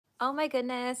Oh my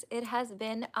goodness, it has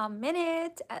been a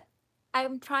minute.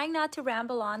 I'm trying not to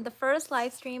ramble on. The first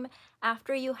live stream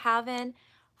after you haven't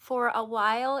for a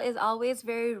while is always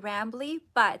very rambly,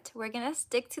 but we're gonna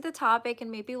stick to the topic and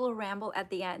maybe we'll ramble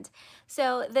at the end.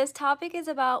 So this topic is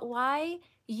about why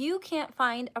you can't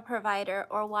find a provider,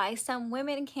 or why some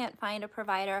women can't find a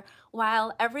provider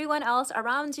while everyone else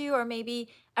around you, or maybe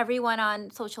everyone on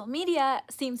social media,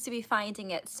 seems to be finding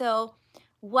it. So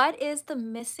what is the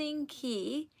missing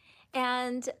key?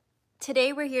 And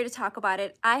today we're here to talk about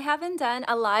it. I haven't done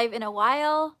a live in a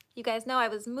while. You guys know I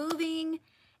was moving,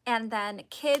 and then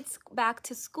kids back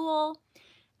to school.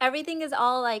 Everything is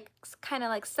all like kind of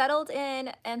like settled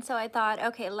in. And so I thought,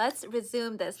 okay, let's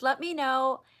resume this. Let me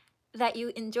know that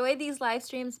you enjoy these live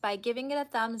streams by giving it a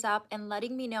thumbs up and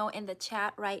letting me know in the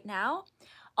chat right now.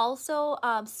 Also,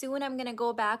 soon I'm gonna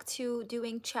go back to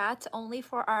doing chats only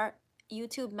for our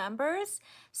YouTube members.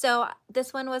 So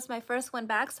this one was my first one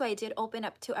back, so I did open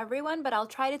up to everyone, but I'll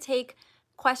try to take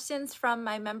questions from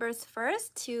my members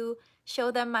first to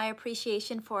show them my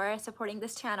appreciation for supporting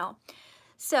this channel.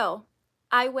 So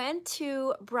I went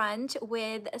to brunch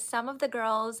with some of the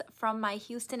girls from my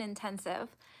Houston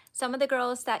intensive. Some of the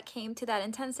girls that came to that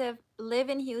intensive live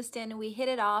in Houston. We hit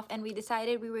it off and we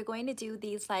decided we were going to do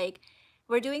these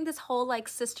we're doing this whole like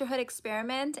sisterhood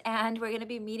experiment, and we're going to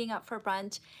be meeting up for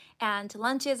brunch and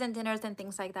lunches and dinners and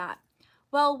things like that.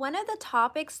 Well, one of the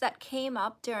topics that came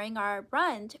up during our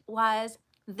brunch was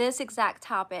this exact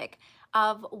topic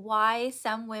of why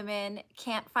some women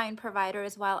can't find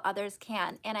providers while others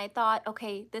can. And I thought,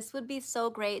 okay, this would be so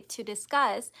great to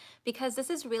discuss, because this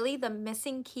is really the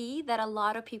missing key that a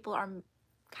lot of people are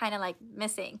kind of like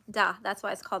missing. Duh, that's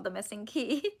why it's called the missing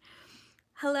key.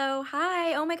 Hello,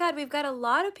 hi. Oh my God, we've got a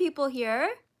lot of people here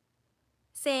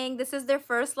saying this is their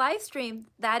first live stream.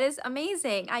 That is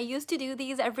amazing. I used to do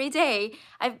these every day.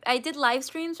 I did live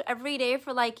streams every day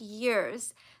for like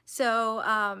years.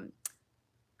 So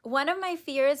one of my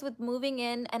fears with moving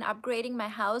in and upgrading my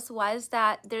house was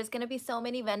that there's gonna be so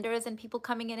many vendors and people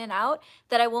coming in and out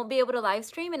that I won't be able to live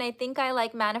stream, and I think I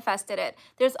like manifested it.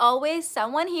 There's always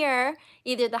someone here,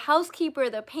 either the housekeeper,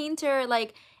 the painter,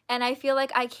 and I feel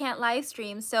like I can't live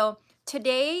stream. So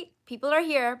today, people are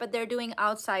here, but they're doing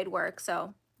outside work,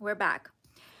 so we're back.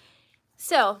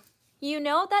 So, you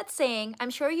know that saying, I'm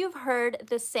sure you've heard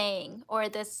the saying or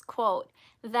this quote,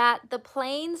 that the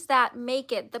planes that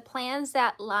make it, the planes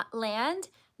that land,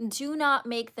 do not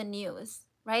make the news,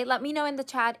 right? Let me know in the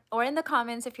chat or in the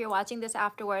comments if you're watching this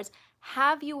afterwards.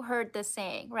 Have you heard this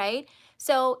saying, right?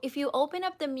 So if you open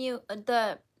up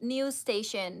the news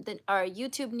station or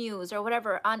YouTube news or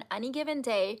whatever on any given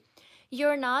day,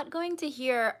 you're not going to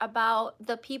hear about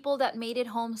the people that made it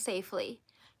home safely.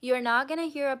 You're not going to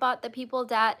hear about the people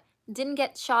that didn't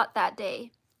get shot that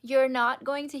day. You're not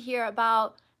going to hear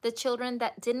about the children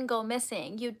that didn't go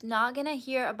missing. You're not going to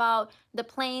hear about the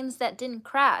planes that didn't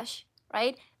crash,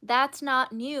 right? That's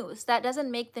not news. That doesn't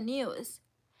make the news.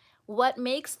 What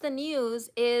makes the news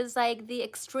is like the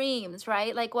extremes,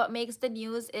 right? Like what makes the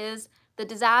news is the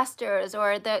disasters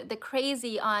or the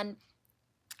crazy on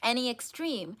any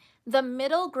extreme. The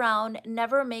middle ground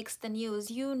never makes the news.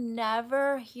 You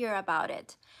never hear about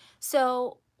it.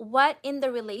 So what in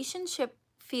the relationship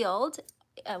field,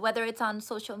 whether it's on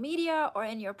social media or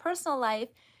in your personal life,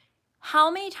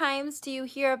 how many times do you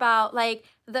hear about like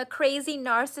the crazy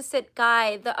narcissist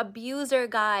guy, the abuser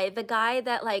guy, the guy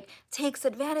that like takes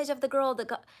advantage of the girl,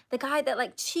 the guy that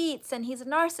like cheats and he's a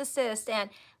narcissist, and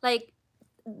like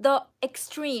the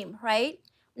extreme, right?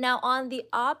 Now, on the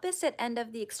opposite end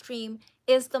of the extreme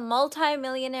is the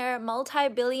multi-millionaire,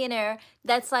 multi-billionaire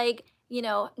that's like,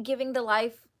 giving the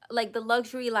life, like the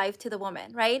luxury life to the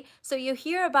woman, right? So you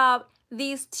hear about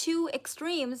these two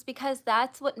extremes because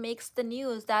that's what makes the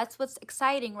news. That's what's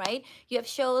exciting, right? You have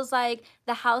shows like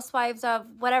The Housewives of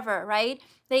whatever, right?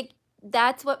 Like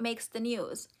that's what makes the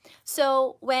news.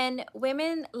 So when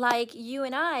women like you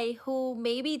and I, who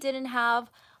maybe didn't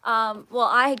have well,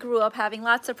 I grew up having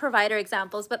lots of provider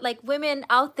examples, but like women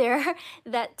out there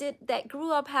that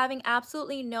grew up having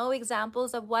absolutely no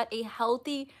examples of what a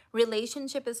healthy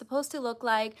relationship is supposed to look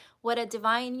like, what a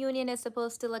divine union is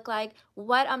supposed to look like,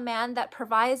 what a man that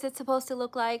provides is supposed to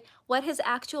look like, what his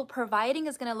actual providing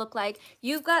is going to look like.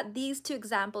 You've got these two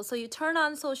examples. So you turn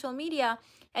on social media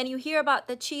and you hear about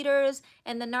the cheaters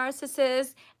and the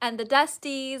narcissists and the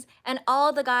dusties and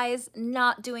all the guys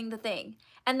not doing the thing.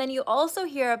 And then you also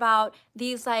hear about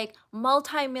these like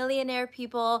multi-millionaire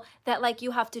people that like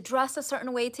you have to dress a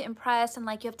certain way to impress, and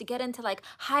like you have to get into like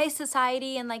high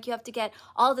society, and like you have to get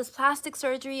all this plastic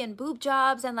surgery and boob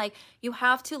jobs, and like you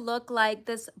have to look like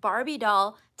this Barbie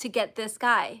doll to get this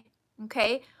guy.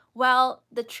 Okay, Well,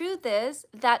 the truth is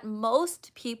that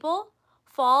most people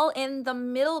fall in the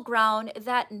middle ground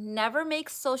that never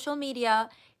makes social media,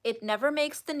 it never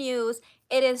makes the news.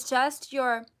 It is just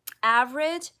your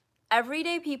average,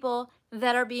 everyday people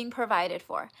that are being provided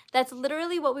for. That's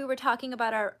literally what we were talking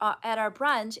about at our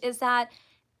brunch, is that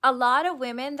a lot of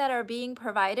women that are being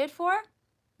provided for,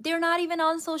 they're not even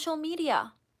on social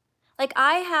media. Like,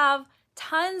 I have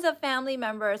tons of family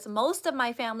members, most of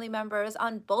my family members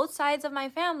on both sides of my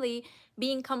family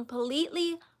being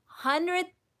completely 100%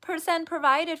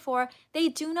 provided for. They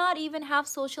do not even have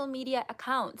social media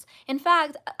accounts. In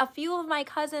fact, a few of my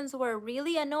cousins were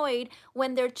really annoyed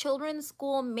when their children's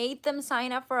school made them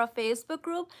sign up for a Facebook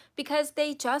group because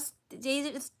they just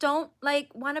don't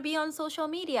like want to be on social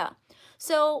media.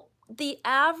 So the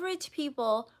average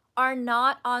people are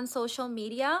not on social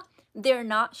media. They're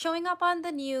not showing up on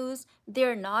the news.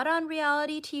 They're not on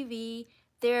reality TV.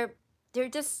 They're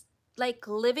just like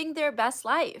living their best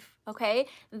life, okay?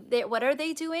 What are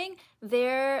they doing?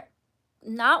 They're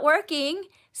not working,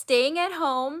 staying at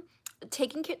home,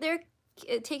 taking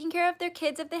taking care of their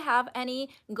kids if they have any,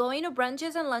 going to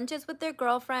brunches and lunches with their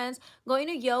girlfriends, going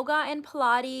to yoga and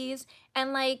Pilates,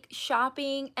 and like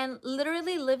shopping and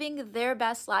literally living their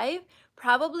best life,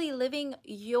 probably living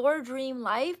your dream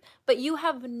life, but you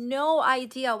have no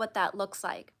idea what that looks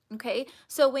like. Okay.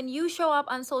 So when you show up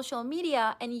on social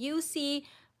media and you see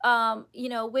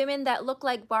women that look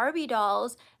like Barbie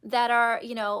dolls that are,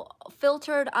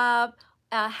 filtered up,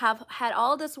 have had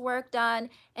all this work done,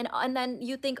 and then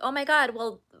you think, oh my God,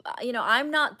 well, I'm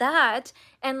not that,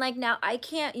 and like now I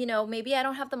can't, maybe I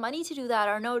don't have the money to do that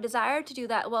or no desire to do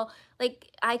that. Well, like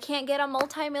I can't get a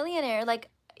multimillionaire. Like,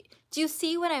 do you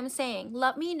see what I'm saying?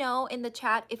 Let me know in the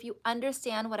chat if you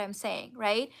understand what I'm saying,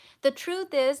 right? The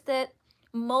truth is that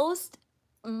most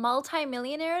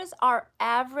multimillionaires are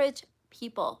average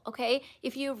people, okay?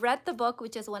 If you've read the book,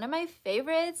 which is one of my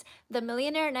favorites, The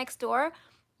Millionaire Next Door,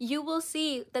 you will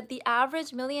see that the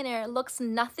average millionaire looks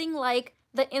nothing like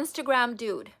the Instagram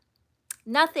dude.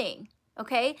 Nothing,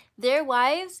 okay? Their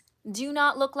wives do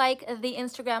not look like the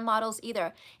Instagram models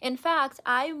either. In fact,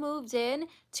 I moved in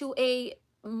to a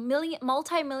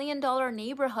multi-million dollar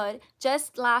neighborhood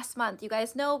just last month. You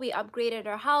guys know we upgraded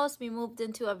our house. We moved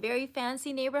into a very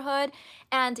fancy neighborhood.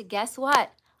 And guess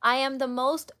what? I am the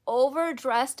most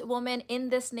overdressed woman in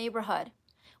this neighborhood.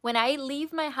 When I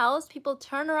leave my house, people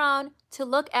turn around to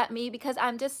look at me because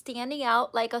I'm just standing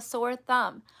out like a sore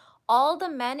thumb. All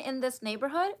the men in this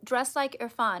neighborhood dress like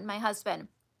Irfan, my husband.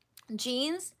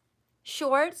 Jeans,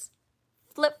 shorts,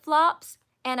 flip-flops,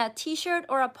 and a t-shirt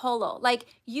or a polo. Like,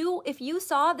 if you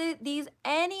saw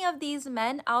any of these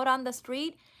men out on the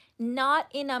street, not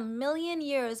in a million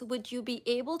years would you be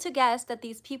able to guess that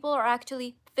these people are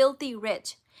actually filthy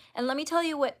rich. And let me tell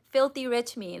you what filthy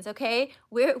rich means, okay?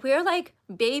 We're like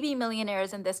baby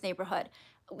millionaires in this neighborhood.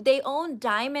 They own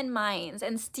diamond mines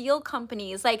and steel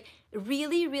companies, like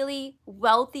really, really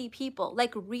wealthy people,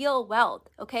 like real wealth,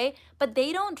 okay? But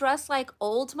they don't dress like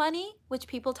old money, which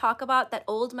people talk about, that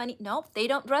old money. Nope, they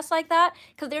don't dress like that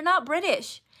because they're not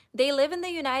British. They live in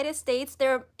the United States.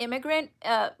 They're immigrant.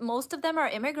 Most of them are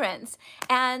immigrants.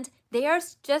 And they are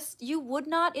just, you would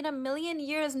not in a million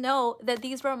years know that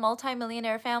these were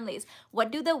multimillionaire families. What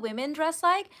do the women dress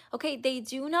like? Okay, they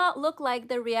do not look like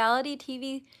the reality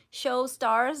TV show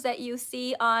stars that you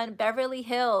see on Beverly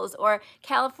Hills or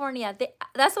California.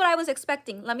 That's what I was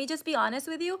expecting. Let me just be honest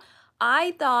with you.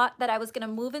 I thought that I was going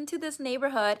to move into this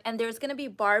neighborhood and there's going to be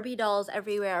Barbie dolls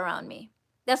everywhere around me.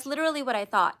 That's literally what I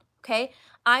thought, okay?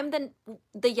 I'm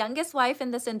the youngest wife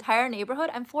in this entire neighborhood.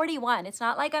 I'm 41. It's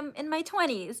not like I'm in my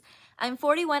 20s. I'm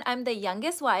 41. I'm the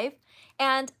youngest wife.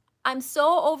 And I'm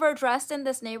so overdressed in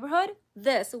this neighborhood.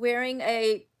 Wearing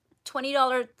a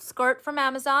 $20 skirt from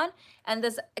Amazon and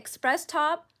this express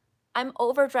top. I'm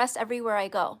overdressed everywhere I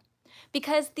go.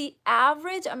 Because the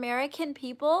average American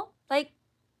people, like,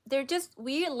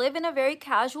 we live in a very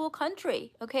casual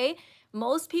country, okay?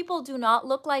 Most people do not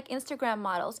look like Instagram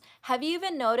models. Have you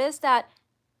even noticed that?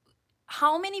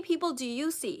 How many people do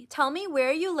you see? Tell me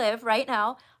where you live right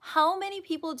now. How many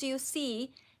people do you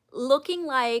see looking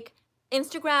like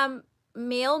Instagram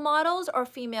male models or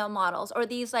female models, or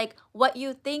these like what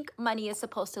you think money is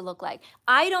supposed to look like?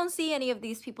 I don't see any of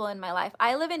these people in my life.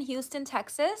 I live in Houston,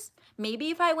 Texas. Maybe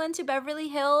if I went to Beverly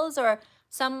Hills or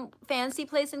some fancy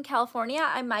place in California,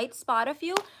 I might spot a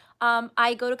few.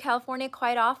 I go to California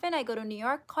quite often. I go to New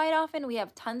York quite often. We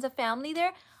have tons of family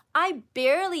there. I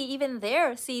barely even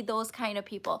there see those kind of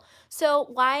people. So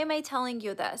why am I telling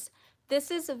you this?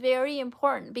 This is very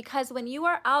important because when you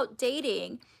are out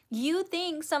dating, you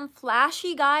think some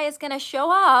flashy guy is going to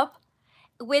show up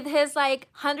with his like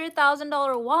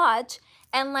 $100,000 watch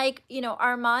and like, you know,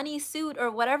 Armani suit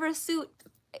or whatever suit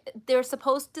they're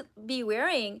supposed to be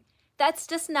wearing. That's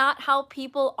just not how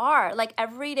people are, like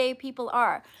everyday people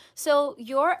are. So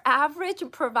your average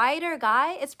provider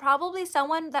guy is probably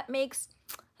someone that makes,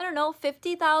 I don't know,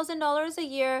 $50,000 a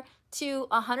year to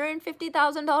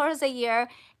 $150,000 a year,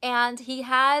 and he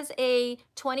has a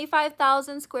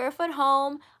 25,000 square foot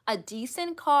home, a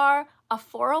decent car, a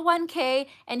 401k,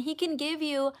 and he can give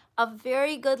you a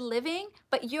very good living.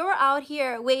 But you're out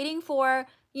here waiting for,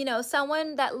 you know,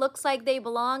 someone that looks like they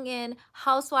belong in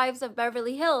Housewives of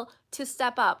Beverly Hills to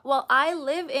step up. Well, I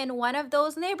live in one of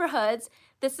those neighborhoods.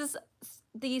 This is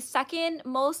the second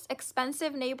most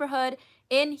expensive neighborhood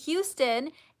in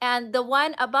Houston, and the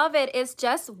one above it is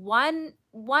just one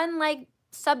like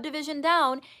subdivision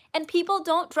down, and people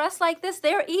don't dress like this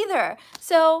there either.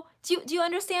 So do you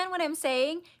understand what I'm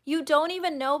saying? You don't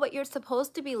even know what you're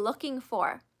supposed to be looking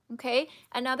for. Okay,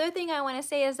 another thing I want to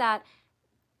say is that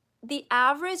the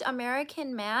average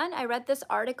American man, I read this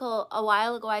article a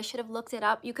while ago, I should have looked it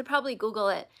up, you could probably Google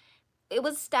it. It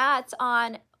was stats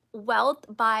on wealth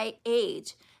by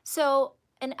age. So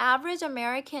an average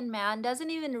American man doesn't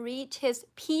even reach his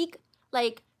peak,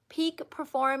 like peak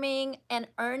performing and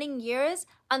earning years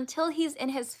until he's in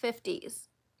his 50s.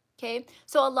 Okay,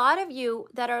 so a lot of you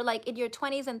that are like in your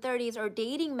 20s and 30s or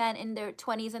dating men in their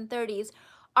 20s and 30s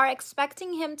are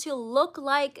expecting him to look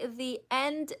like the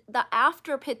end, the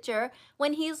after picture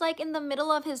when he's like in the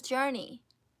middle of his journey.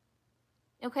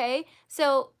 Okay,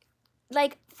 so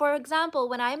like for example,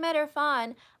 when I met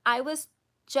Irfan, I was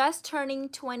just turning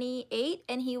 28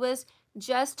 and he was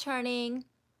just turning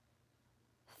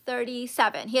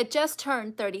 37. He had just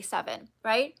turned 37,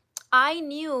 right? I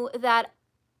knew that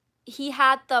he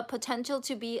had the potential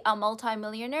to be a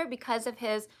multimillionaire because of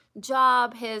his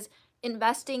job, his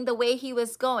investing, the way he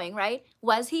was going, right?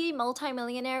 Was he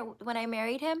multimillionaire when I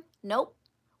married him? Nope.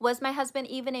 Was my husband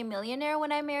even a millionaire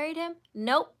when I married him?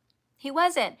 Nope, he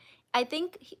wasn't. I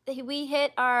think we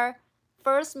hit our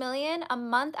first million a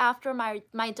month after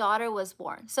my daughter was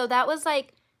born. So that was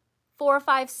like 4,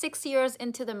 5, 6 years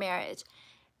into the marriage.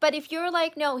 But if you're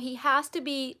like, no, he has to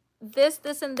be this,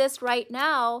 this, and this right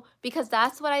now, because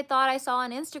that's what I thought I saw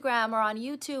on Instagram or on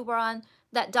YouTube or on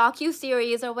that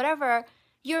docu-series or whatever,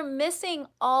 you're missing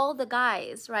all the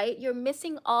guys, right? You're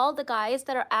missing all the guys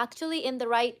that are actually in the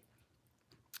right,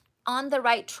 on the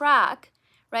right track,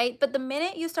 right? But the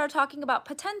minute you start talking about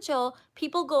potential,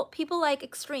 people like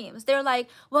extremes. They're like,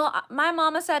 well, my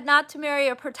mama said not to marry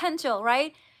a potential,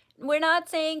 right? We're not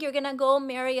saying you're gonna go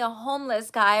marry a homeless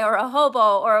guy or a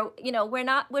hobo, or, you know,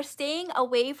 we're staying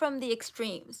away from the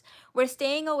extremes. We're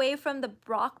staying away from the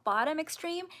rock bottom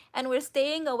extreme, and we're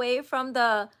staying away from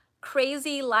the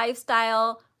crazy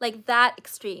lifestyle, like that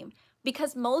extreme,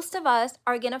 because most of us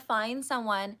are gonna find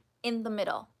someone in the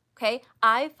middle. Okay,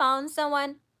 I found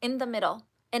someone in the middle,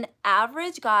 an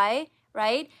average guy,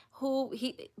 right? Who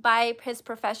by his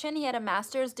profession, he had a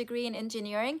master's degree in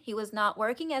engineering. He was not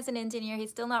working as an engineer.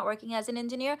 He's still not working as an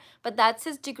engineer, but that's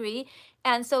his degree.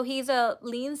 And so he's a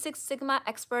Lean Six Sigma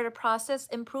expert, a process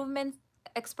improvement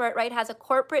expert, right? Has a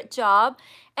corporate job.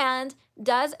 And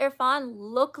does Irfan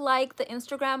look like the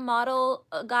Instagram model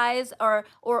guys, or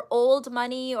old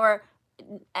money, or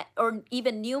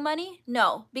even new money?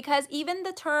 No, because even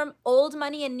the term old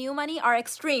money and new money are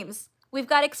extremes. We've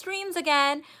got extremes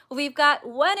again. We've got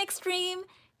one extreme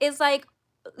is like,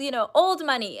 you know, old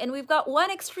money, and we've got one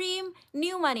extreme,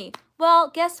 new money. Well,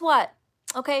 guess what?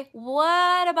 Okay,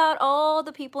 what about all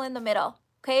the people in the middle?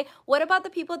 Okay, what about the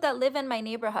people that live in my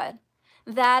neighborhood?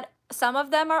 That some of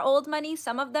them are old money,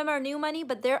 some of them are new money,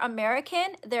 but they're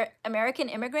American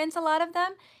immigrants, a lot of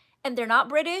them, and they're not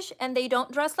British, and they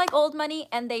don't dress like old money,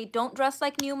 and they don't dress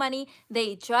like new money.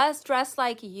 They just dress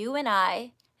like you and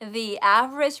I, the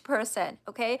average person,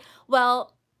 okay?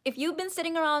 Well, if you've been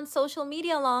sitting around social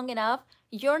media long enough,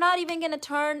 you're not even gonna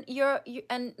turn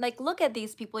and like look at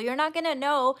these people. You're not gonna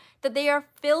know that they are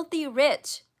filthy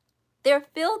rich. They're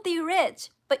filthy rich,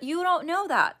 but you don't know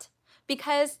that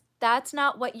because that's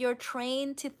not what you're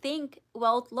trained to think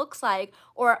wealth looks like,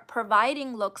 or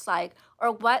providing looks like,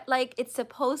 or what like it's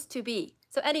supposed to be.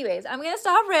 So anyways, I'm gonna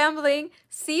stop rambling,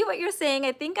 see what you're saying.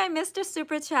 I think I missed a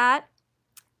super chat.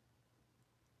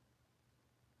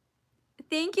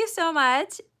 Thank you so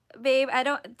much, babe.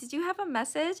 Did you have a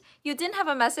message? You didn't have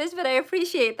a message, but I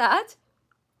appreciate that.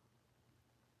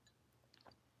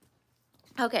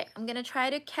 Okay, I'm gonna try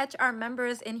to catch our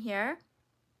members in here.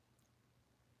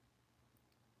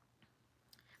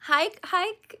 Hi,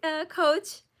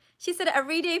 Coach. She said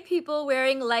everyday people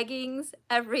wearing leggings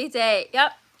every day.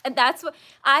 Yep, And that's what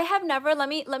I have never, let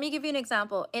me give you an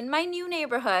example. In my new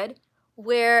neighborhood,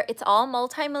 where it's all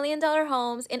multi-million-dollar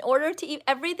homes, in order to eat,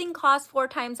 everything costs 4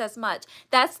 times as much.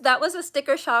 That was a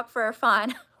sticker shock for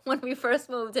fun when we first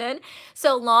moved in.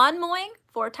 So lawn mowing,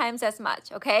 4 times as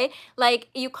much, okay? Like,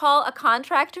 you call a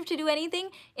contractor to do anything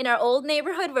in our old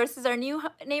neighborhood versus our new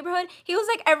neighborhood, he was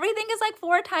like, everything is like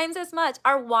 4 times as much.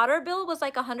 Our water bill was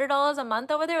like $100 a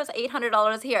month over there. It was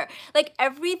 $800 here. Like,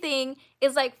 everything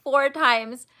is like 4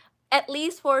 times, at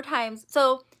least 4 times.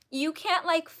 So you can't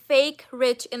like fake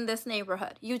rich in this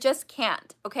neighborhood. You just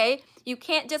can't, okay? You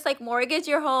can't just like mortgage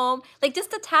your home. Like,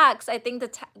 just the tax, I think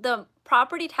the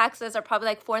property taxes are probably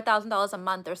like $4,000 a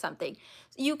month or something.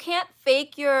 So you can't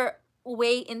fake your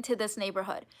way into this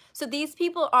neighborhood. So these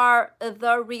people are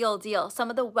the real deal. Some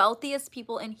of the wealthiest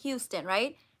people in Houston,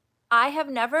 right? I have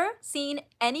never seen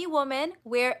any woman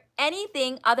wear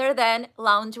anything other than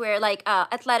loungewear, like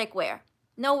athletic wear.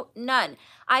 No, none.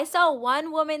 I saw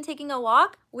one woman taking a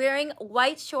walk wearing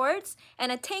white shorts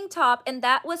and a tank top, and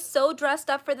that was so dressed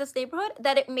up for this neighborhood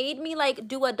that it made me like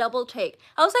do a double take.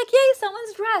 I was like, yay,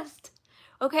 someone's dressed.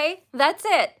 Okay, that's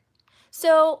it.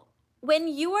 So when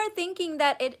you are thinking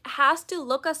that it has to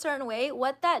look a certain way,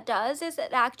 what that does is it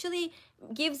actually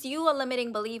gives you a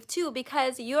limiting belief too,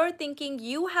 because you're thinking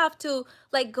you have to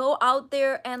like go out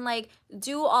there and like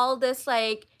do all this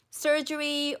like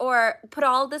surgery or put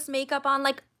all this makeup on.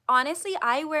 Like, honestly,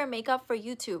 I wear makeup for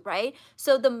YouTube, right?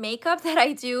 So the makeup that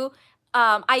I do,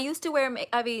 I used to wear,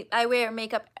 I wear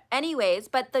makeup anyways,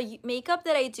 but the makeup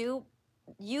that I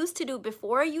used to do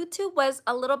before YouTube was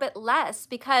a little bit less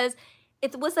because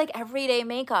it was like everyday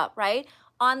makeup, right?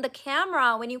 On the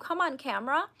camera, when you come on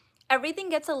camera, everything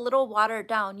gets a little watered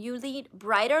down. You need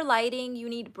brighter lighting, you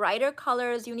need brighter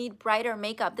colors, you need brighter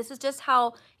makeup. This is just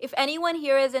how, if anyone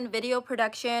here is in video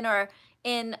production or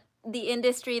in the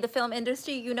industry, the film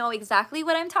industry, you know exactly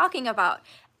what I'm talking about.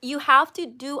 You have to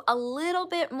do a little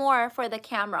bit more for the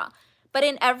camera. But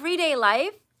in everyday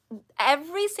life,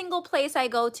 every single place I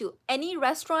go to, any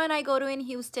restaurant I go to in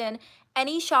Houston,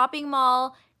 any shopping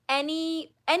mall, any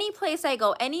place I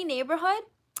go, any neighborhood,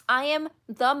 I am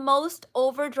the most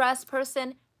overdressed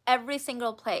person every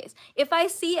single place. If I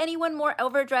see anyone more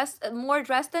overdressed, more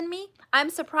dressed than me, I'm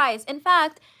surprised. In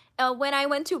fact, when I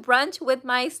went to brunch with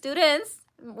my students,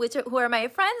 who are my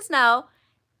friends now,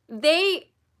 they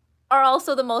are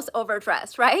also the most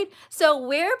overdressed, right? So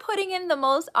we're putting in the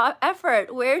most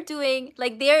effort. We're doing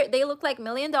like they look like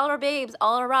 $1,000,000 babes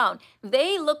all around.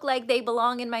 They look like they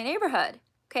belong in my neighborhood,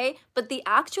 okay? But the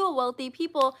actual wealthy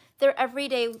people, they're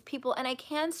everyday people. And I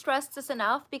can't stress this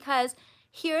enough, because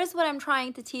here's what I'm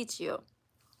trying to teach you,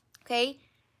 okay?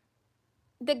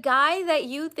 The guy that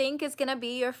you think is gonna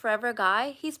be your forever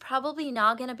guy, he's probably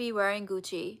not gonna be wearing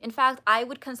Gucci. In fact, I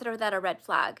would consider that a red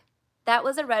flag. That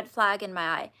was a red flag in my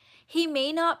eye. He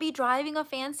may not be driving a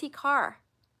fancy car,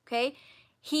 okay?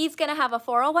 He's gonna have a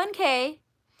 401k.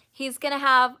 He's gonna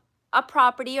have a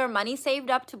property or money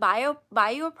saved up to buy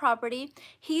you a property.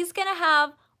 He's gonna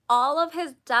have all of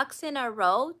his ducks in a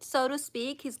row, so to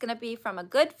speak. He's gonna be from a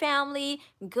good family,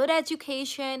 good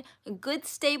education, a good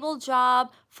stable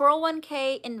job,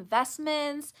 401k,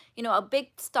 investments, you know, a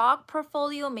big stock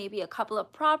portfolio, maybe a couple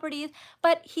of properties,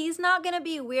 but he's not gonna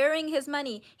be wearing his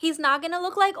money. He's not gonna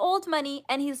look like old money,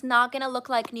 and he's not gonna look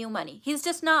like new money. He's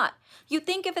just not. You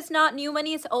think if it's not new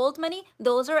money, it's old money?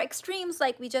 Those are extremes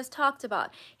like we just talked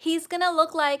about. He's gonna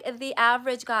look like the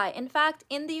average guy. In fact,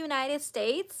 in the United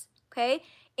States, okay,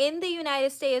 in the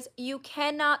United States, you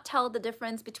cannot tell the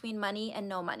difference between money and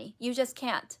no money. You just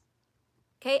can't.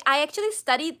 Okay, I actually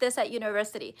studied this at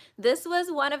university. This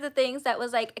was one of the things that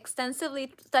was like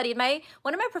extensively studied.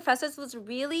 One of my professors was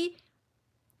really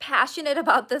passionate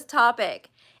about this topic.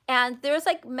 And there's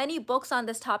like many books on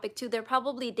this topic too. They're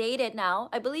probably dated now.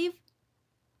 I believe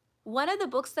one of the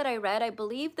books that I read, I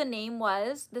believe the name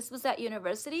was, this was at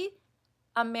university,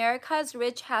 America's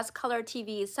Rich Has Color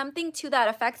TVs, something to that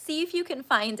effect. See if you can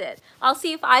find it. I'll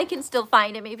see if I can still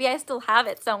find it. Maybe I still have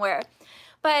it somewhere.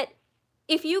 But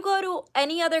if you go to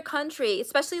any other country,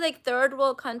 especially like third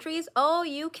world countries, oh,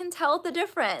 you can tell the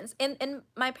difference. In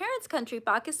my parents' country,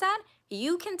 Pakistan,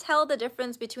 you can tell the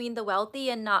difference between the wealthy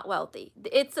and not wealthy.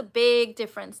 It's a big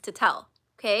difference to tell,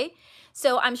 okay?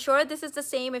 So I'm sure this is the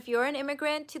same if you're an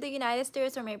immigrant to the United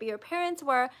States, or maybe your parents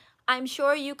were. I'm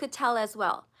sure you could tell as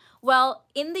well. Well,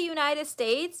 in the United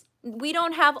States, we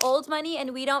don't have old money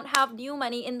and we don't have new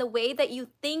money in the way that you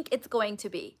think it's going to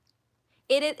be.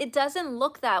 It doesn't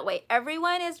look that way.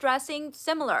 Everyone is dressing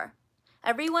similar.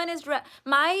 Everyone is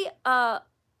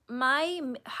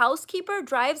housekeeper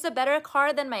drives a better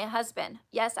car than my husband.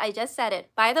 Yes, I just said it.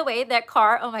 By the way, that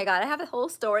car, oh my God, I have a whole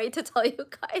story to tell you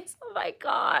guys. Oh my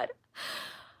God.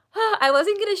 I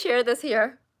wasn't going to share this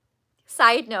here.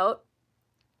 Side note,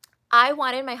 I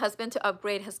wanted my husband to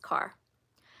upgrade his car.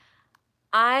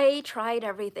 I tried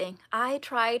everything. I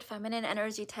tried feminine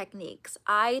energy techniques.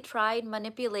 I tried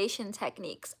manipulation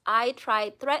techniques. I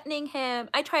tried threatening him.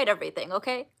 I tried everything,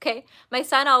 okay? Okay. My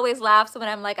son always laughs when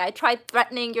I'm like, I tried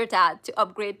threatening your dad to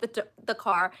upgrade the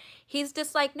car. He's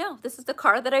just like, no, this is the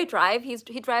car that I drive. He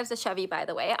drives a Chevy, by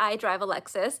the way. I drive a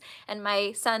Lexus, and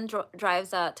my son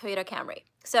drives a Toyota Camry.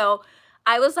 So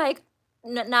I was like,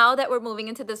 now that we're moving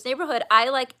into this neighborhood, I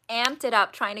like amped it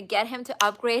up trying to get him to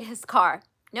upgrade his car.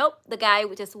 Nope, the guy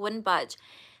just wouldn't budge.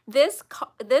 This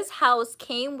house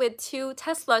came with 2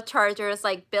 Tesla chargers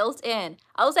like built in.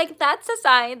 I was like, that's a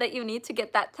sign that you need to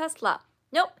get that Tesla.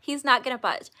 Nope, he's not gonna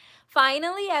budge.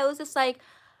 Finally, I was just like,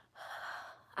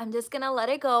 I'm just gonna let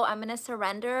it go. I'm gonna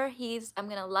surrender. I'm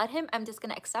gonna let him. I'm just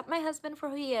gonna accept my husband for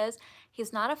who he is.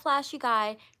 He's not a flashy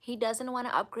guy. He doesn't want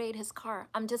to upgrade his car.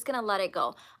 I'm just gonna let it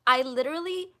go. I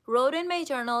literally wrote in my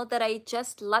journal that I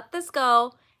just let this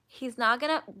go. He's not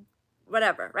gonna,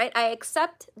 whatever, right? I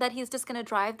accept that he's just gonna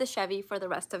drive the Chevy for the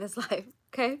rest of his life,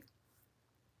 okay?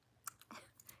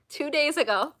 2 days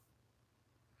ago,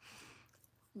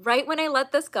 right when I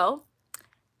let this go,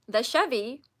 the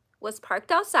Chevy was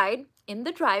parked outside in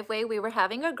the driveway. We were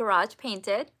having our garage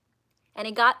painted, and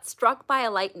it got struck by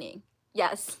a lightning.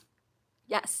 Yes,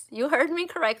 yes, you heard me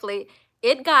correctly.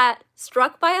 It got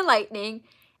struck by a lightning,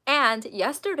 and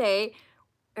yesterday,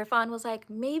 Irfan was like,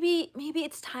 maybe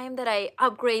it's time that I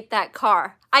upgrade that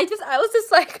car. I was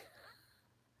just like,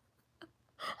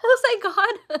 I was like,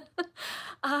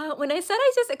 God, when I said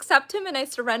I just accept him and I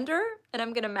surrender and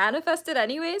I'm going to manifest it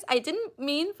anyways, I didn't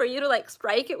mean for you to like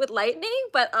strike it with lightning,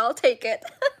 but I'll take it.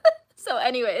 So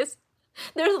anyways,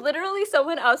 there's literally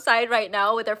someone outside right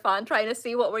now with their phone trying to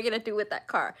see what we're going to do with that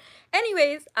car.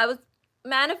 Anyways,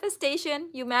 manifestation,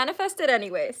 you manifested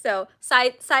anyway. So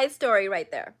side story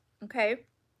right there. Okay.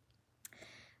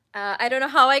 I don't know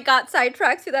how I got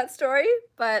sidetracked to that story,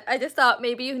 but I just thought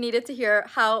maybe you needed to hear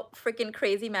how freaking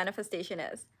crazy manifestation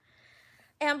is.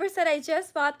 Amber said, I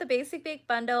just bought the Basic Bake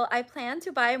bundle. I plan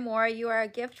to buy more. You are a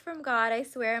gift from God. I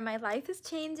swear my life is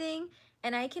changing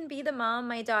and I can be the mom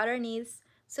my daughter needs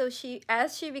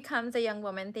as she becomes a young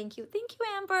woman. Thank you. Thank you,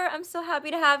 Amber. I'm so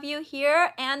happy to have you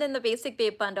here and in the Basic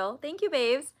Babe bundle. Thank you,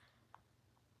 babes.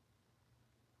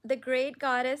 The Great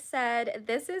Goddess said,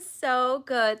 this is so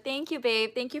good. Thank you,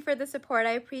 babe. Thank you for the support.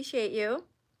 I appreciate you.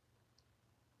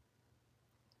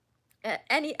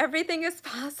 Everything is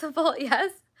possible.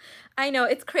 Yes, I know.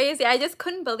 It's crazy. I just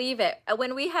couldn't believe it.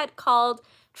 When we had called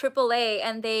AAA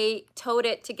and they towed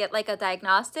it to get like a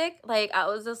diagnostic, like I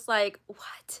was just like,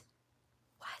 what?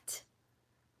 What?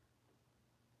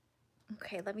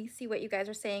 Okay, let me see what you guys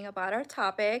are saying about our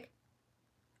topic.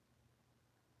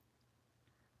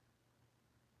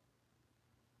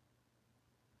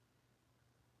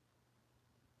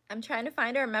 I'm trying to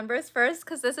find our members first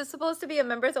because this is supposed to be a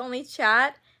members only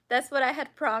chat. That's what I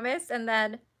had promised, and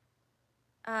then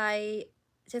I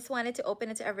just wanted to open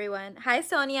it to everyone. Hi,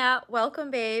 Sonia. Welcome,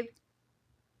 babe.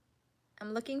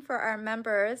 I'm looking for our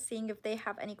members, seeing if they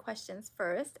have any questions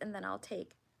first, and then I'll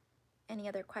take any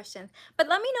other questions. But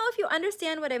let me know if you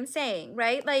understand what I'm saying,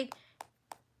 right? Like,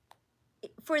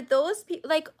 for those people,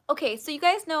 like, okay, so you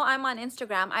guys know I'm on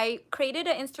Instagram. I created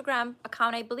an Instagram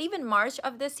account, I believe in March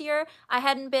of this year. I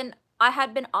had been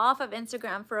off of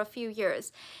Instagram for a few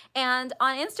years. And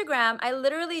on Instagram, I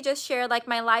literally just share like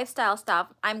my lifestyle stuff.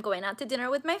 I'm going out to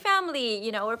dinner with my family,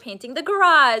 you know, we're painting the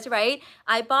garage, right?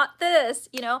 I bought this,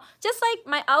 you know, just like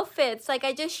my outfits. Like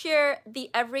I just share the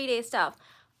everyday stuff.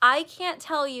 I can't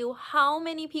tell you how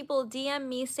many people DM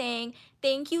me saying,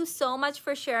 thank you so much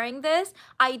for sharing this.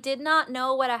 I did not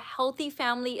know what a healthy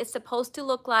family is supposed to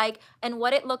look like and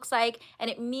what it looks like,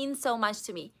 and it means so much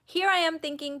to me. Here I am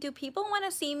thinking, do people want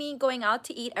to see me going out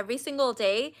to eat every single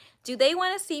day? Do they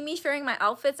want to see me sharing my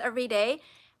outfits every day?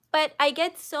 But I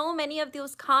get so many of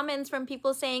those comments from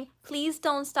people saying, please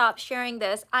don't stop sharing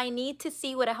this. I need to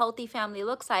see what a healthy family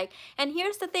looks like. And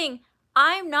here's the thing.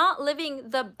 I'm not living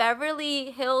the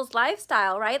Beverly Hills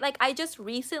lifestyle, right? Like I just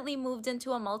recently moved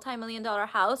into a multi-million-dollar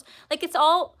house. Like it's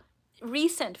all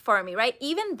recent for me, right?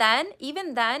 Even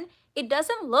then, it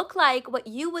doesn't look like what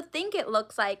you would think it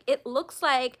looks like. It looks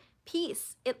like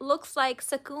peace. It looks like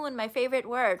sukoon, my favorite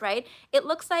word, right? It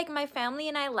looks like my family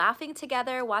and I laughing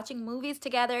together, watching movies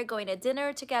together, going to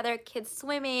dinner together, kids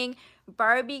swimming,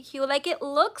 barbecue. Like it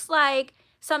looks like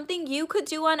something you could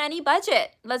do on any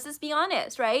budget. Let's just be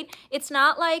honest, right? It's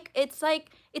not like, it's like,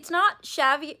 it's not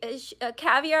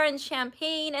caviar and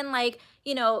champagne and like,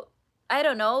 you know, I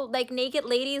don't know, like naked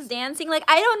ladies dancing. Like,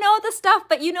 I don't know the stuff,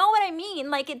 but you know what I mean?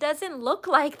 Like, it doesn't look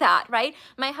like that, right?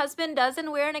 My husband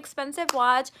doesn't wear an expensive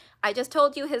watch. I just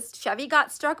told you his Chevy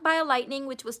got struck by a lightning,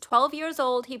 which was 12 years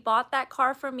old. He bought that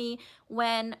car for me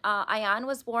when Ayan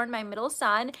was born, my middle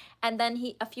son. And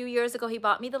then a few years ago, he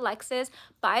bought me the Lexus.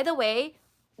 By the way,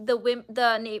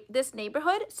 this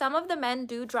neighborhood, some of the men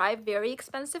do drive very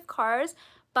expensive cars,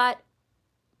 but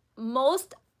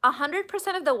most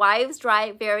 100% of the wives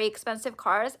drive very expensive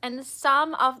cars, and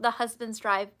some of the husbands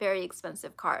drive very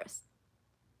expensive cars.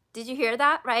 Did you hear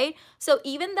that, right? So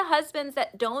even the husbands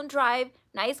that don't drive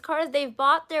nice cars, they've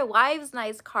bought their wives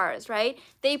nice cars, right?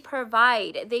 They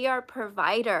provide. They are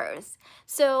providers.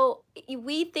 So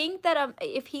we think that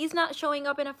if he's not showing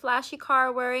up in a flashy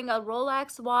car wearing a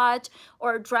Rolex watch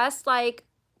or dressed like,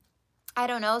 I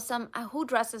don't know, who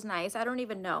dresses nice? I don't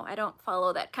even know. I don't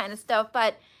follow that kind of stuff,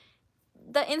 but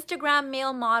the Instagram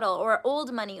male model or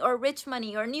old money or rich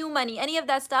money or new money, any of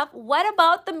that stuff. What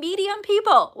about the medium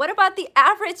people? What about the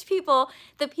average people?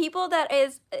 The people that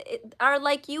are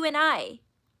like you and I,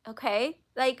 okay?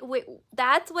 Like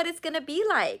that's what it's gonna be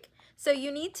like. So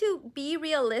you need to be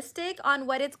realistic on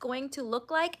what it's going to look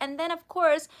like. And then of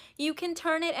course, you can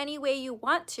turn it any way you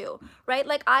want to, right?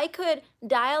 Like I could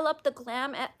dial up the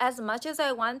glam as much as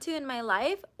I want to in my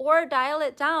life or dial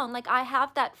it down. Like I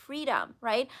have that freedom,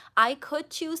 right? I could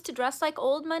choose to dress like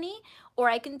old money, or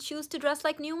I can choose to dress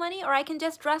like new money, or I can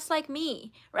just dress like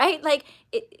me, right? Like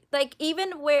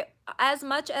even where as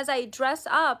much as I dress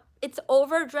up, it's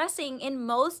overdressing in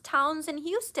most towns in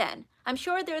Houston. I'm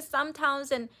sure there's some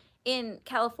towns in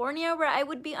California where I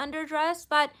would be underdressed,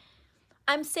 but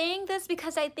I'm saying this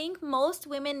because I think most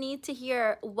women need to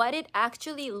hear what it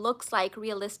actually looks like,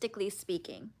 realistically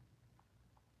speaking.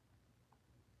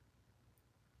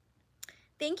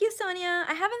 Thank you, Sonia.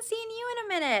 I haven't seen you in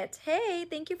a minute. Hey,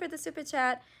 thank you for the super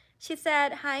chat. She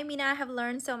said, hi, Mina, I have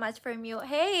learned so much from you.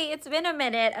 Hey, it's been a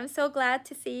minute. I'm so glad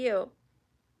to see you.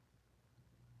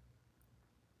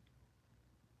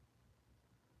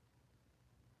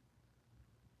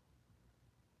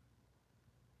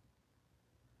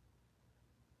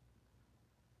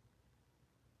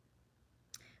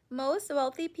 Most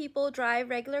wealthy people drive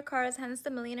regular cars, hence the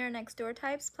millionaire next door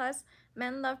types. Plus,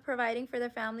 men love providing for their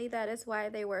family. That is why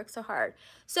they work so hard.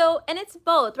 So, and it's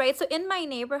both, right? So in my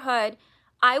neighborhood,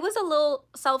 I was a little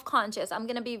self-conscious. I'm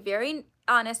going to be very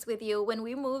honest with you. When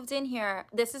we moved in here,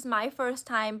 this is my first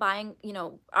time buying, you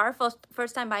know, our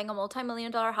first time buying a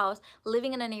multi-million-dollar house,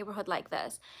 living in a neighborhood like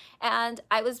this. And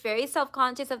I was very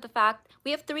self-conscious of the fact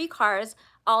we have 3 cars,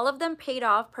 all of them paid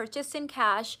off, purchased in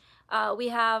cash. We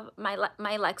have my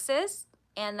Lexus,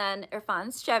 and then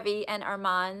Irfan's Chevy, and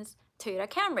Armand's Toyota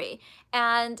Camry.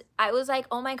 And I was like,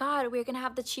 oh my God, we're gonna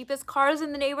have the cheapest cars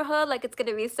in the neighborhood. Like it's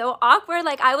gonna be so awkward.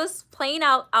 Like I was plain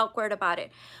out awkward about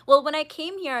it. Well, when I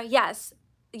came here, yes,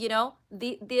 you know,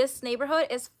 this neighborhood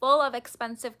is full of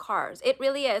expensive cars. It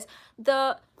really is.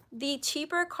 The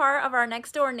cheaper car of our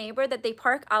next door neighbor that they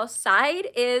park outside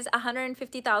is a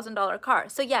 $150,000 car.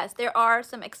 So yes, there are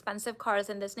some expensive cars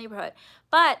in this neighborhood,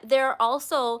 but there are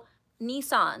also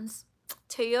Nissans,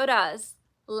 Toyotas,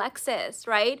 Lexus,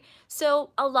 right?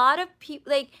 So a lot of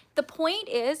people, like the point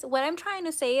is, what I'm trying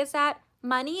to say is that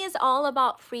money is all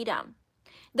about freedom.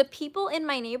 The people in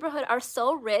my neighborhood are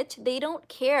so rich, they don't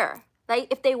care. Like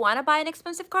if they want to buy an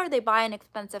expensive car, they buy an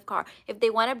expensive car. If they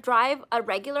want to drive a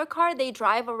regular car, they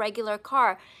drive a regular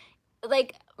car.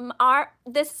 Like now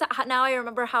I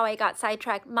remember how I got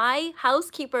sidetracked. My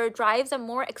housekeeper drives a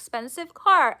more expensive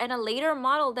car and a later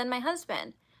model than my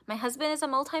husband. My husband is a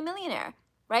multimillionaire,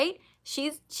 right?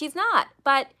 She's not.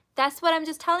 But that's what I'm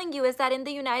just telling you, is that in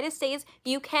the United States,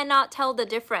 you cannot tell the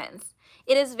difference.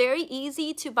 It is very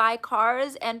easy to buy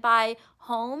cars and buy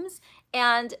homes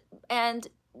and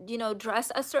you know,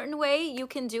 dress a certain way. You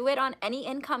can do it on any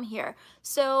income here.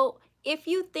 So if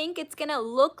you think it's gonna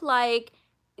look like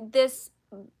this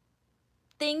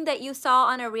thing that you saw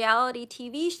on a reality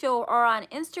TV show or on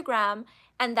Instagram,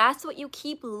 and that's what you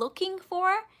keep looking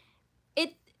for,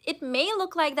 it may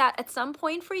look like that at some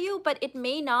point for you, but it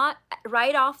may not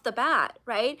right off the bat,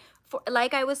 right?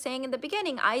 Like I was saying in the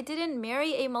beginning, I didn't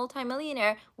marry a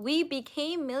multimillionaire. We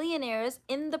became millionaires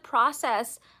in the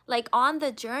process, like on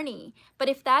the journey. But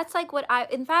if that's like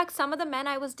in fact, some of the men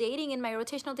I was dating in my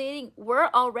rotational dating were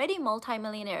already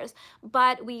multimillionaires,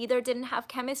 but we either didn't have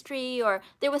chemistry or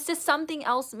there was just something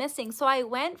else missing. So I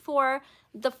went for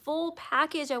the full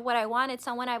package of what I wanted,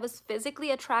 someone I was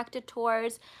physically attracted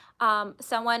towards,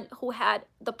 someone who had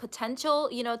the potential,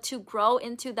 you know, to grow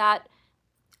into that,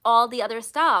 all the other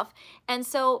stuff. And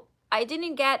so I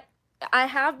didn't get I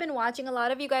have been watching, a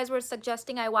lot of you guys were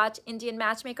suggesting I watch Indian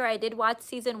Matchmaker. I did watch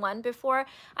season 1 before.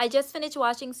 I just finished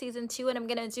watching season 2 and I'm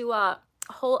going to do a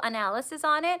whole analysis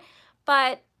on it.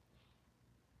 But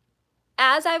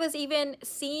as I was even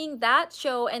seeing that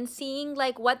show and seeing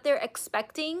like what they're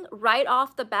expecting right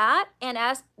off the bat, and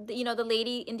as you know, the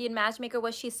lady Indian Matchmaker,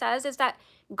 what she says is that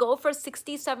go for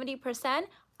 60-70%.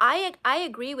 I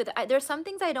agree with it. There's some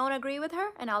things I don't agree with her,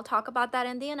 and I'll talk about that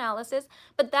in the analysis,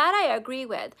 but that I agree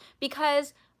with,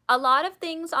 because a lot of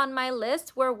things on my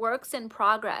list were works in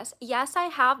progress. Yes, I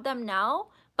have them now,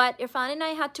 but Irfan and I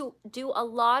had to do a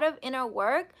lot of inner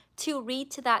work to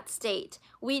reach that state.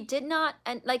 We did not,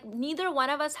 and like neither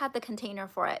one of us had the container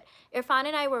for it. Irfan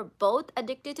and I were both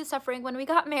addicted to suffering when we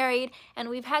got married, and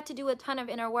we've had to do a ton of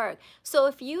inner work. So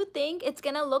if you think it's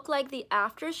gonna look like the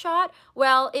after shot,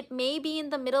 well, it may be in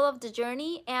the middle of the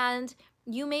journey, and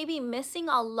you may be missing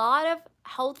a lot of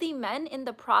healthy men in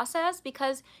the process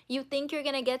because you think you're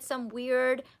gonna get some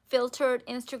weird filtered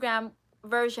Instagram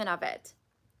version of it.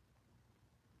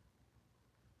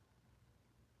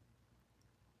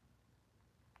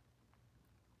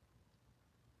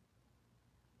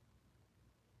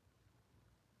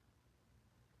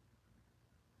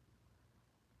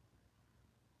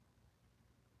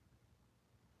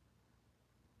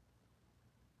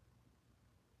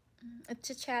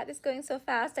 The chat is going so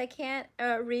fast. I can't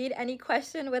read any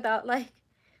question without like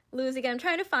losing it. I'm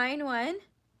trying to find one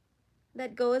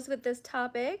that goes with this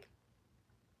topic.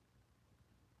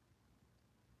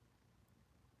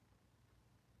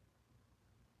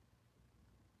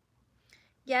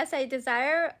 Yes, I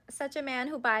desire such a man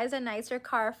who buys a nicer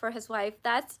car for his wife.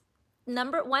 That's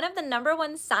one of the number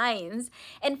one signs.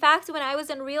 In fact, when I was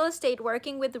in real estate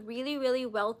working with really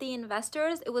wealthy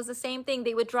investors, it was the same thing.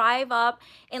 They would drive up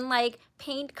in like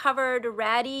paint covered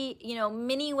ratty, you know,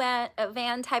 mini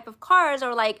van type of cars,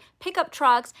 or like pickup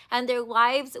trucks, and their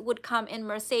wives would come in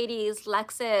Mercedes,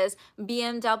 Lexus,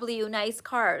 BMW, nice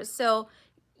cars. So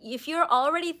if you're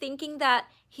already thinking that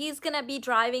he's gonna be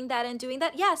driving that and doing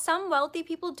that, yeah, some wealthy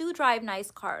people do drive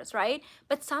nice cars, right?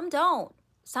 But some don't.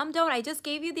 Some don't. I just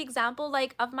gave you the example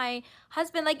like of my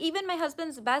husband. Like even my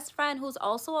husband's best friend, who's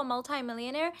also a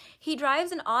multimillionaire, he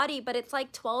drives an Audi, but it's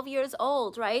like 12 years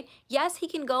old, right? Yes, he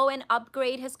can go and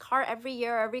upgrade his car every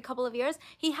year, every couple of years.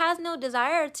 He has no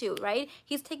desire to, right?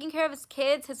 He's taking care of his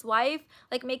kids, his wife,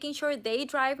 like making sure they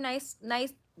drive nice,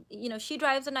 you know, she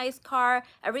drives a nice car,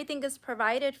 everything is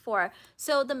provided for.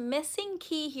 So the missing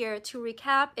key here, to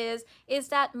recap, is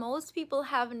that most people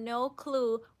have no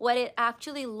clue what it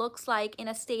actually looks like in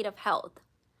a state of health.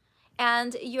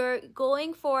 And you're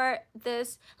going for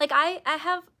this, like I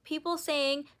have people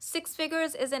saying 6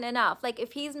 figures isn't enough. Like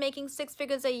if he's making 6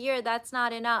 figures a year, that's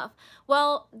not enough.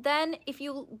 Well, then if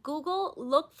you Google,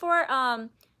 look for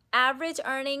average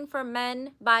earning for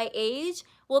men by age,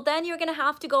 well then you're gonna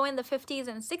have to go in the 50s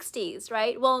and 60s,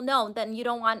 right? Well, no, then you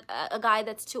don't want a guy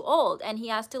that's too old and he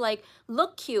has to like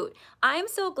look cute. I'm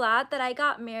so glad that I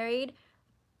got married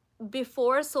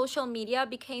before social media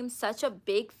became such a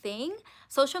big thing.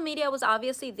 Social media was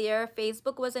obviously there.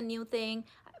 Facebook was a new thing.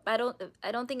 I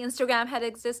don't think Instagram had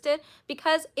existed,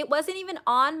 because it wasn't even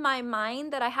on my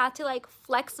mind that I had to like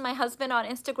flex my husband on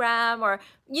Instagram, or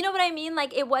you know what I mean?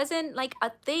 Like it wasn't like a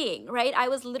thing, right? I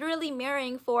was literally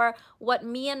marrying for what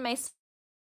me and my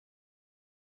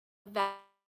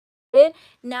it.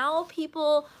 Now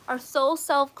people are so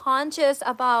self-conscious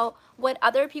about what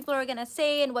other people are going to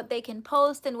say and what they can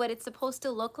post and what it's supposed to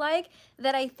look like,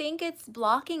 that I think it's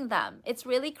blocking them. It's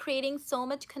really creating so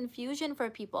much confusion for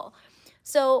people.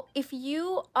 So if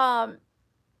you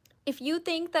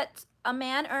think that a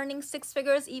man earning 6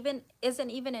 figures even isn't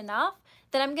even enough,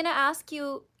 then I'm going to ask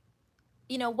you,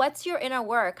 you know, what's your inner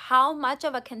work? How much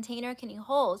of a container can you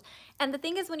hold? And the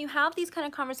thing is, when you have these kind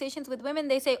of conversations with women,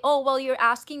 they say, oh, well, you're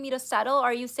asking me to settle.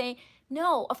 Are you saying,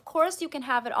 no, of course you can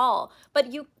have it all, but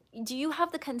do you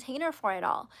have the container for it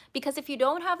all? Because if you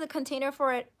don't have the container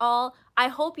for it all, I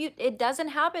hope it doesn't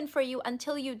happen for you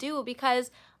until you do, because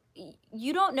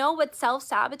you don't know what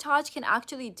self-sabotage can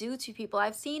actually do to people.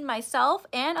 I've seen myself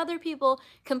and other people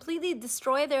completely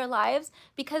destroy their lives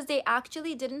because they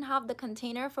actually didn't have the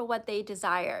container for what they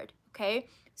desired. Okay,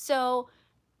 so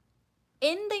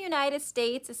in the United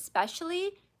States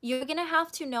especially, you're gonna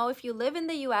have to know, if you live in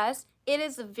the US, it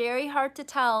is very hard to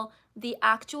tell the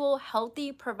actual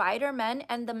healthy provider men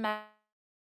and the men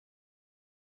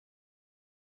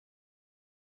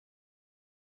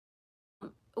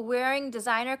wearing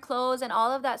designer clothes and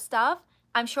all of that stuff.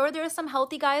 I'm sure there are some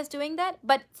healthy guys doing that,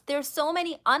 but there's so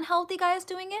many unhealthy guys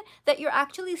doing it that you're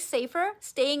actually safer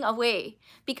staying away,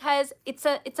 because it's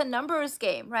a numbers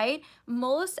game, right?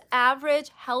 Most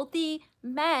average healthy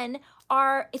men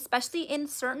are, especially in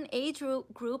certain age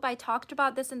group, I talked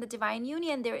about this in the Divine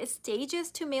Union, there is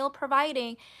stages to male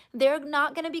providing. They're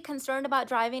not going to be concerned about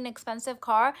driving an expensive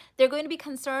car. They're going to be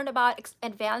concerned about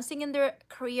advancing in their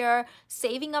career,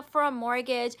 saving up for a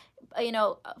mortgage,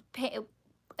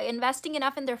 investing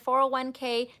enough in their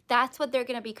 401k. That's what they're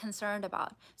going to be concerned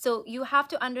about. So you have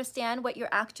to understand what you're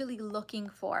actually looking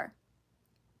for.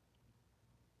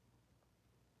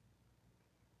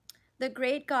 The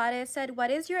Great Goddess said, what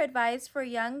is your advice for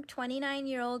young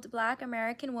 29-year-old Black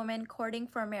American woman courting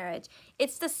for marriage?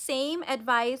 It's the same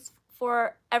advice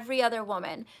for every other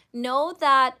woman. Know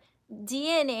that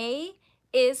DNA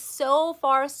is so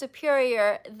far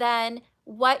superior than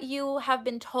what you have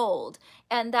been told.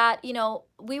 And that,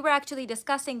 we were actually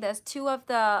discussing this. Two of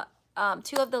the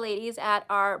ladies at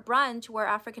our brunch were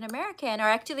African American, or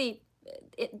actually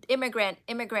immigrant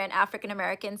African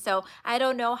American. So I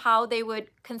don't know how they would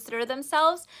consider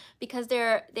themselves, because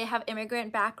they have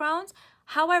immigrant backgrounds.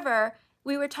 However,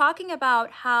 we were talking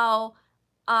about how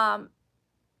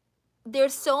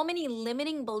there's so many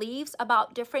limiting beliefs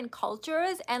about different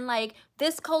cultures, and like,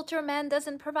 this culture man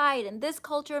doesn't provide and this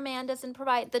culture man doesn't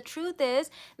provide. The truth is,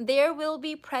 there will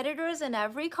be predators in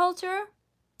every culture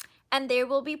and there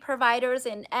will be providers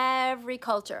in every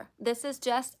culture. This is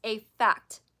just a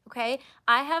fact. Okay,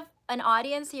 I have an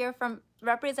audience here from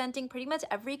representing pretty much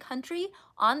every country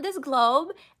on this globe,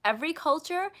 every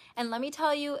culture, and let me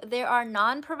tell you, there are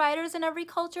non-providers in every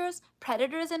cultures,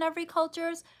 predators in every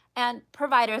cultures, and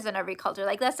providers in every culture.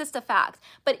 Like, that's just a fact.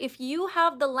 But if you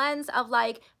have the lens of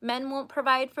like, men won't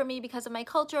provide for me because of my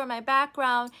culture or my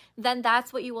background, then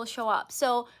that's what you will show up.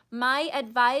 So my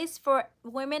advice for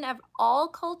women of all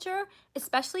culture,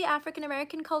 especially African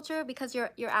American culture, because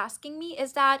you're asking me,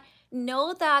 is that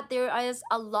know that there is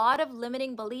a lot of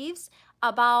limiting beliefs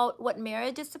about what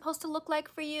marriage is supposed to look like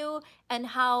for you, and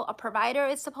how a provider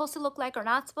is supposed to look like or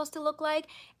not supposed to look like.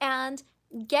 And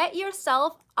get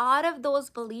yourself out of those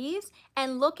beliefs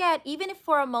and look at, even if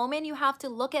for a moment you have to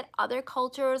look at other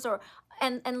cultures, or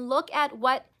and look at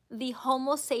what the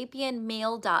Homo sapien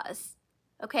male does,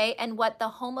 okay, and what the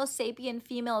Homo sapien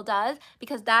female does,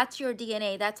 because that's your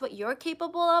DNA. That's what you're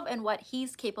capable of and what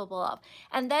he's capable of.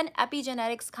 And then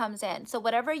epigenetics comes in. So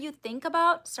whatever you think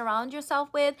about, surround yourself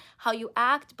with, how you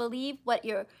act, believe, what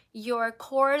your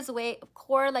core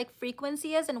like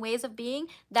frequency is and ways of being,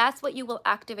 that's what you will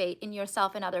activate in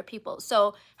yourself and other people.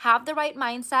 So have the right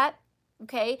mindset.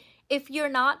 Okay, if you're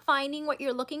not finding what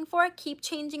you're looking for, keep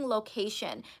changing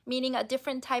location, meaning a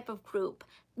different type of group.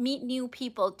 Meet new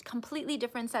people, completely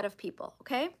different set of people,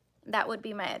 okay? That would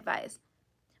be my advice.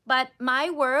 But my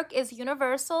work is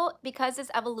universal because it's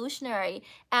evolutionary,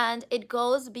 and it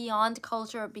goes beyond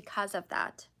culture because of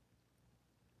that.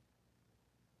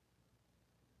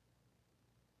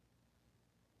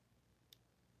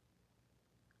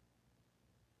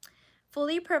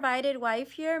 Fully provided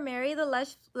wife here. Marry the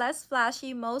less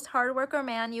flashy, most hard worker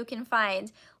man you can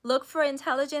find. Look for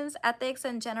intelligence, ethics,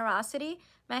 and generosity.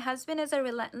 My husband is a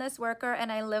relentless worker and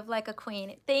I live like a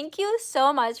queen. Thank you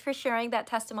so much for sharing that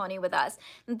testimony with us.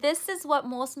 This is what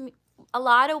a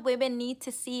lot of women need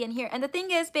to see and hear. And the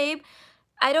thing is, babe,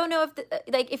 I don't know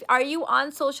if are you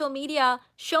on social media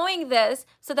showing this,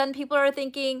 so then people are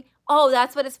thinking, oh,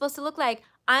 that's what it's supposed to look like.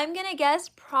 I'm gonna guess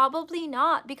probably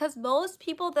not, because most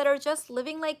people that are just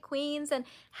living like queens and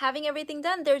having everything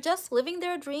done, they're just living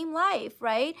their dream life,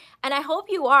 right? And I hope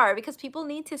you are, because people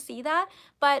need to see that.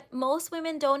 But most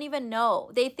women don't even know.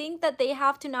 They think that they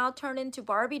have to now turn into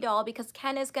Barbie doll because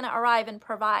Ken is gonna arrive and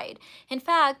provide. In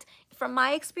fact, from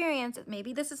my experience,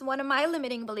 maybe this is one of my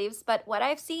limiting beliefs, but what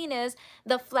I've seen is,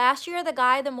 the flashier the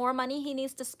guy, the more money he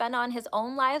needs to spend on his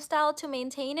own lifestyle to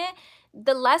maintain it,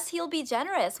 the less he'll be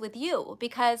generous with you,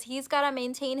 because he's got to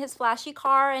maintain his flashy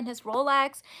car and his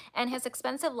Rolex and his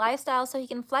expensive lifestyle so he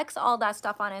can flex all that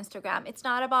stuff on Instagram. It's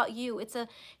not about you. It's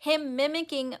him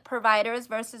mimicking providers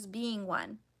versus being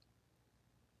one.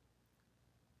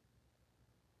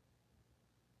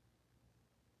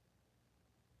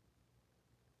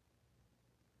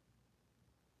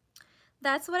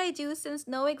 That's what I do. Since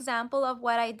no example of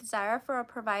what I desire for a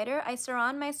provider, I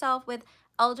surround myself with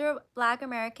elder Black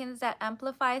Americans that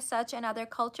amplify such and other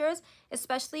cultures,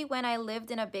 especially when I lived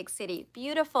in a big city.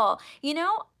 Beautiful.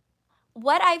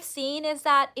 What I've seen is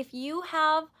that if you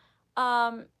have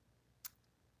um,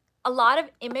 a lot of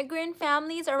immigrant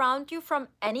families around you from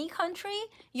any country,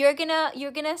 you're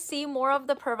gonna see more of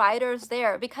the providers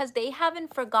there, because they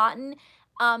haven't forgotten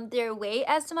their way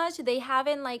as much. They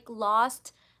haven't like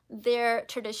lost their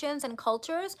traditions and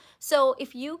cultures. So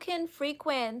if you can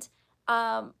frequent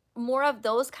more of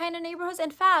those kind of neighborhoods,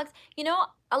 in fact, you know,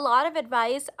 a lot of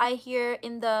advice I hear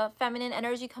in the feminine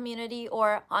energy community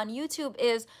or on YouTube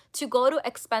is to go to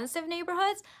expensive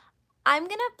neighborhoods. I'm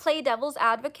gonna play devil's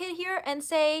advocate here and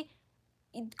say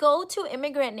go to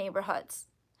immigrant neighborhoods,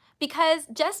 because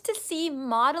just to see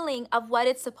modeling of what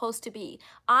it's supposed to be.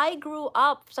 I grew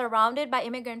up surrounded by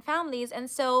immigrant families, and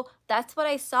so that's what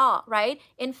I saw, right?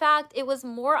 In fact, it was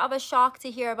more of a shock to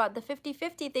hear about the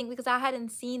 50-50 thing because I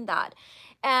hadn't seen that.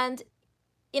 And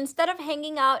instead of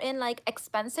hanging out in like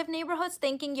expensive neighborhoods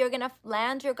thinking you're gonna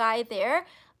land your guy there,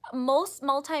 most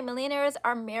multimillionaires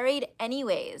are married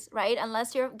anyways, right?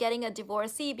 Unless you're getting a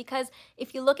divorcee, because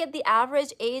if you look at the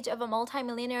average age of a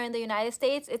multimillionaire in the United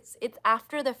States, it's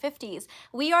after the 50s.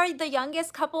 We are the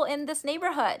youngest couple in this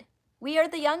neighborhood. We are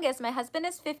the youngest. My husband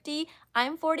is 50,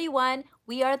 I'm 41.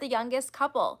 We are the youngest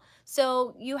couple.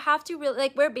 So you have to really,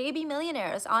 like, we're baby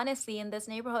millionaires, honestly, in this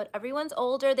neighborhood. Everyone's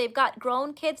older, they've got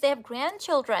grown kids, they have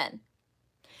grandchildren.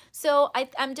 So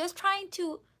I'm just trying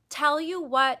to tell you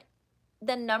what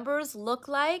the numbers look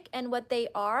like and what they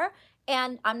are.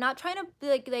 And I'm not trying to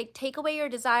like take away your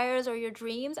desires or your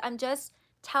dreams. I'm just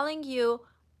telling you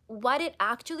what it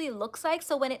actually looks like,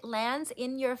 so when it lands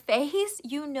in your face,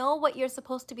 you know what you're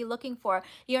supposed to be looking for.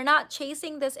 You're not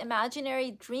chasing this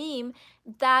imaginary dream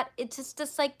that it's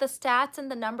just like the stats and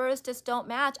the numbers just don't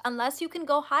match, unless you can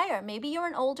go higher. Maybe you're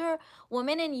an older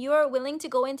woman and you're willing to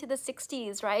go into the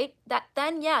 60s, right?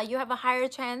 Then yeah, you have a higher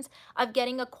chance of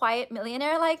getting a quiet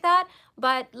millionaire like that.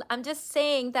 But I'm just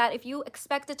saying that if you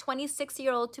expect a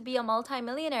 26-year-old to be a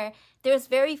multimillionaire, there's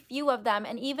very few of them.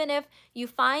 And even if you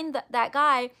find that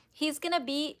guy, he's gonna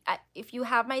be, if you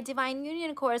have my Divine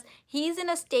Union course, he's in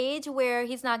a stage where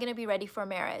he's not gonna be ready for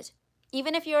marriage.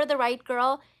 Even if you're the right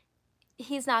girl,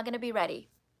 he's not gonna be ready.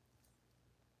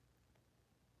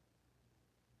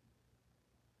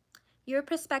 Your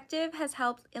perspective has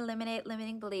helped eliminate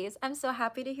limiting beliefs. I'm so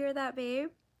happy to hear that, babe.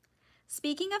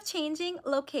 Speaking of changing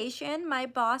location, my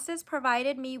bosses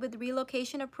provided me with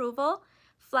relocation approval,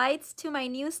 flights to my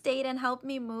new state, and helped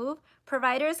me move.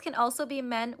 Providers can also be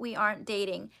men we aren't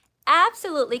dating.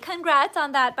 Absolutely. Congrats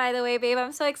on that, by the way, babe.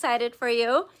 I'm so excited for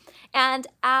you. And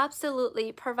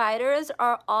absolutely, providers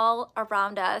are all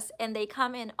around us, and they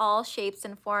come in all shapes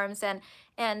and forms,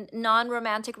 and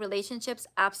non-romantic relationships,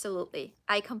 absolutely.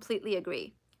 I completely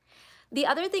agree. The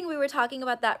other thing we were talking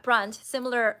about that brunch,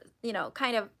 similar, you know,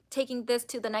 kind of taking this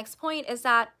to the next point, is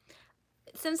that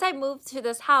since I moved to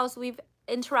this house, we've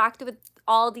interacted with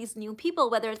all these new people,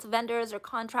 whether it's vendors or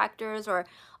contractors or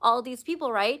all these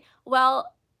people, right?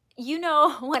 Well, you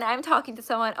know, when I'm talking to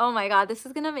someone, oh my God, this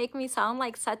is gonna make me sound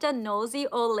like such a nosy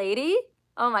old lady.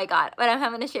 Oh my God, but I'm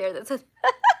having to share this with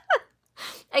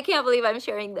I can't believe I'm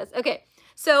sharing this. Okay,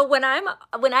 so when I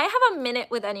have a minute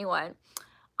with anyone,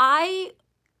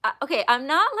 okay, I'm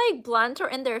not like blunt or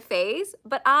in their face,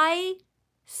 but I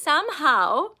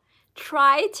somehow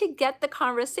try to get the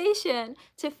conversation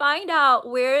to find out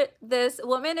where this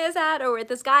woman is at or where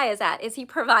this guy is at. Is he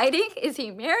providing? Is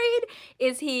he married?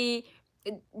 Is he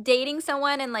dating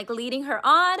someone and like leading her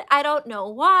on? I don't know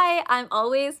why. I'm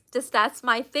always just, that's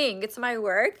my thing. It's my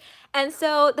work. And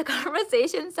so the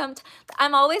conversation,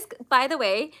 I'm always, by the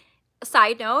way,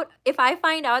 side note, if I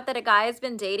find out that a guy has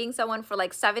been dating someone for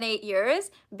like 7-8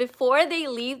 years, before they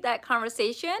leave that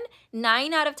conversation,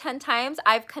 9 out of 10 times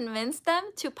I've convinced them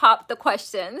to pop the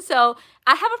question. So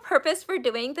I have a purpose for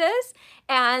doing this,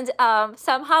 and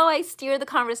somehow I steer the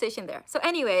conversation there. So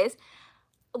anyways,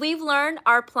 we've learned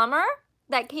our plumber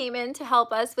that came in to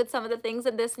help us with some of the things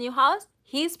in this new house,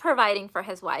 he's providing for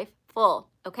his wife full,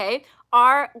 okay?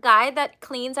 Our guy that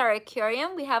cleans our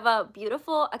aquarium, we have a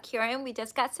beautiful aquarium. We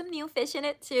just got some new fish in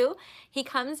it too. He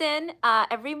comes in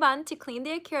every month to clean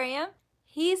the aquarium.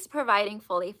 He's providing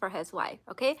fully for his wife,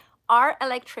 okay? Our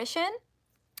electrician,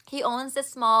 he owns this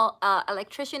small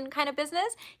electrician kind of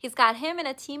business. He's got him and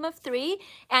a team of 3,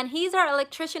 and he's our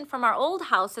electrician from our old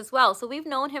house as well. So we've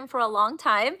known him for a long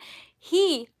time.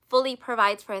 He fully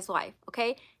provides for his wife,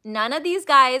 okay? None of these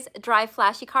guys drive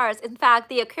flashy cars. In fact,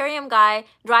 the aquarium guy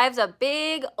drives a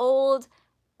big old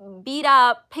beat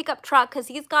up pickup truck because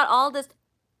he's got all this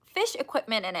fish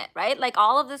equipment in it, right? Like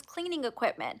all of this cleaning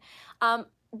equipment.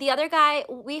 The other guy,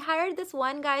 we hired this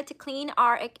one guy to clean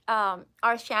our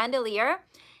chandelier,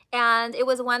 and it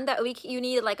was one that you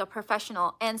needed like a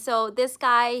professional. And so this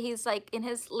guy, he's like in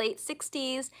his late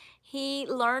 60s. He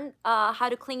learned how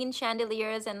to clean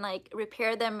chandeliers and like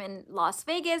repair them in Las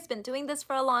Vegas, been doing this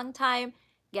for a long time.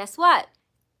 Guess what?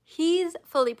 He's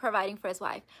fully providing for his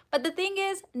wife. But the thing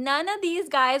is, none of these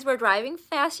guys were driving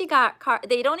flashy car.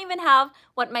 They don't even have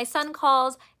what my son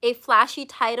calls a flashy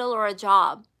title or a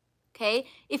job. Okay?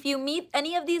 If you meet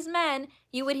any of these men,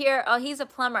 you would hear, oh, he's a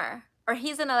plumber, or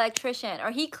he's an electrician,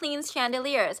 or he cleans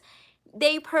chandeliers.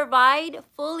 They provide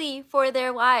fully for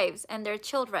their wives and their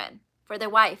children, for their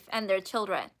wife and their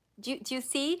children. Do you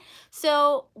see?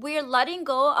 So we're letting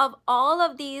go of all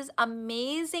of these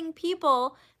amazing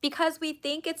people because we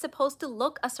think it's supposed to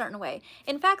look a certain way.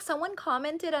 In fact, someone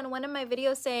commented on one of my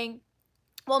videos saying,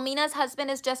 well, Mina's husband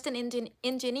is just an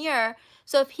engineer,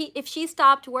 so if she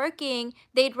stopped working,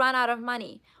 they'd run out of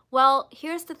money. Well,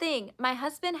 here's the thing. My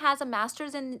husband has a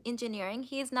master's in engineering.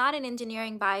 He's not in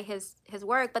engineering by his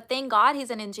work, but thank God he's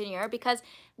an engineer, because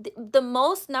the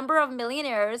most number of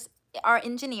millionaires are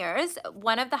engineers,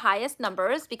 one of the highest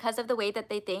numbers because of the way that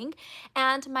they think.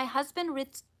 And my husband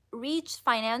reached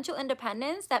financial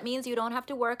independence. That means you don't have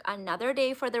to work another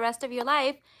day for the rest of your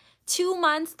life, 2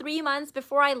 months, 3 months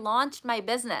before I launched my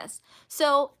business.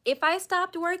 So if I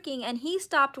stopped working and he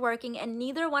stopped working and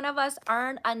neither one of us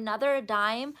earned another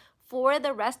dime for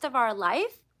the rest of our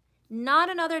life, not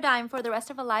another dime for the rest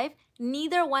of our life,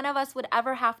 neither one of us would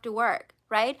ever have to work,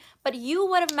 right? But you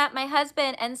would have met my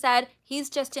husband and said, he's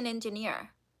just an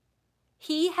engineer.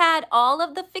 He had all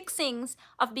of the fixings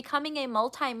of becoming a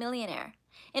multimillionaire.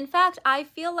 In fact, I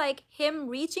feel like him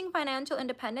reaching financial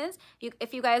independence,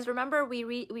 if you guys remember,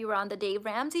 we were on the Dave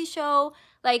Ramsey show.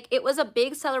 Like, it was a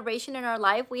big celebration in our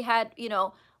life. We had,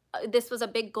 this was a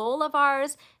big goal of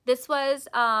ours. This was,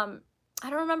 I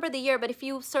don't remember the year, but if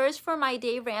you search for my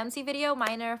Dave Ramsey video, my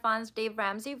Irfan's Dave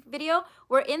Ramsey video,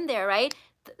 we're in there, right?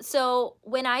 So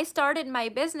when I started my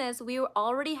business, we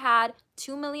already had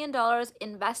 $2 million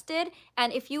invested.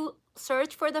 And if you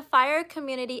search for the FIRE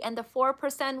community and the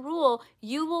 4% rule,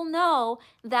 you will know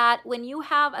that when you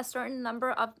have a certain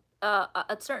number of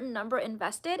a certain number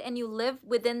invested and you live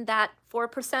within that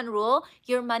 4% rule,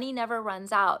 your money never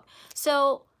runs out.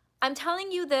 So I'm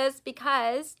telling you this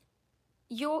because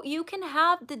you can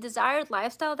have the desired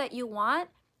lifestyle that you want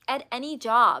at any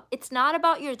job. It's not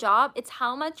about your job, it's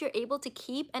how much you're able to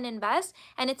keep and invest,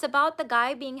 and it's about the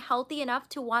guy being healthy enough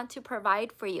to want to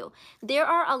provide for you. There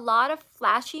are a lot of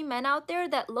flashy men out there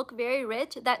that look very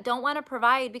rich that don't want to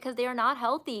provide because they are not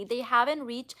healthy. They haven't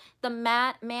reached the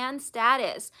man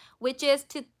status, which is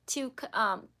to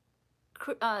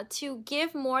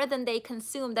give more than they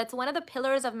consume. That's one of the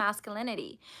pillars of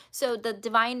masculinity. So the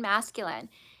divine masculine.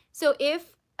 So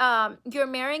if you're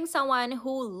marrying someone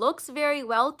who looks very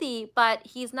wealthy, but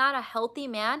he's not a healthy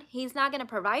man, he's not going to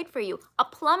provide for you. A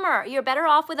plumber, you're better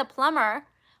off with a plumber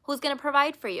who's going to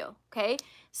provide for you, okay?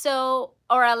 So,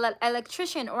 or an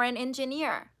electrician or an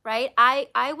engineer, right?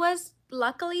 I was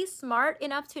luckily smart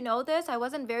enough to know this. I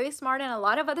wasn't very smart in a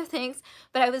lot of other things,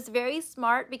 but I was very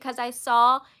smart because I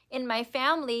saw in my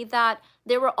family that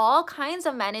there were all kinds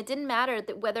of men. It didn't matter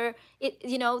that whether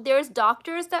there's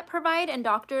doctors that provide and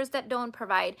doctors that don't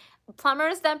provide,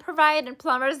 plumbers that provide and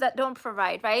plumbers that don't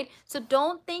provide, right? So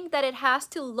don't think that it has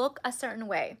to look a certain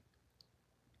way.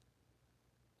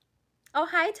 Oh,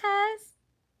 hi, Tess.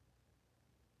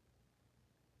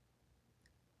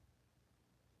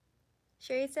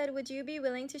 Sherry said, would you be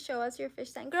willing to show us your fish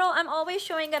tank? Girl, I'm always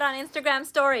showing it on Instagram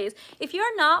stories. If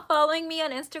you're not following me on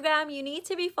Instagram, you need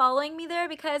to be following me there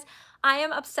because I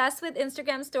am obsessed with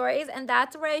Instagram stories, and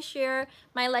that's where I share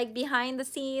my behind the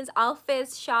scenes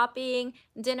outfits, shopping,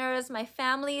 dinners, my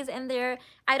family's in there.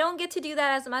 I don't get to do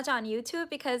that as much on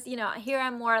YouTube because, here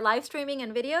I'm more live streaming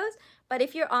and videos. But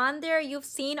if you're on there, you've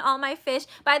seen all my fish.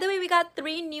 By the way, we got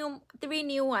three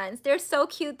new ones. They're so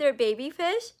cute. They're baby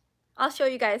fish. I'll show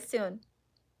you guys soon.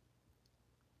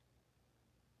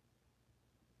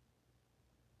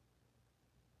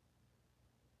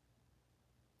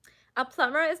 A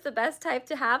plumber is the best type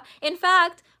to have. In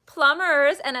fact,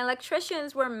 plumbers and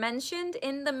electricians were mentioned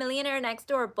in the Millionaire Next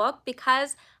Door book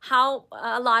because how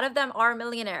a lot of them are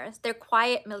millionaires. They're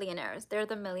quiet millionaires. They're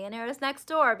the millionaires next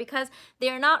door because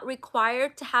they're not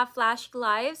required to have flashy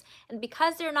lives. And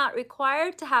because they're not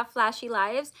required to have flashy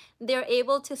lives, they're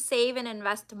able to save and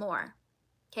invest more.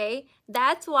 Okay,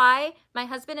 that's why my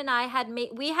husband and I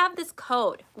we have this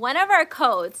code. One of our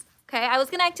codes, okay, I was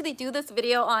gonna actually do this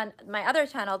video on my other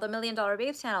channel, the Million Dollar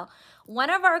Babes channel. One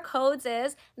of our codes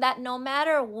is that no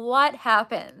matter what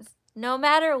happens, no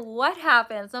matter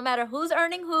who's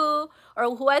earning who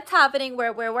or what's happening,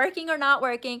 where we're working or not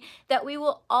working, that we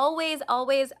will always,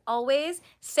 always, always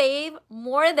save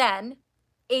more than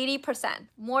 80%,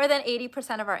 more than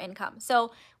 80% of our income.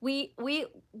 So we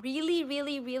really,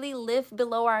 really, really live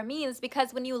below our means,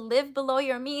 because when you live below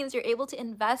your means, you're able to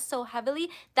invest so heavily.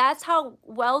 That's how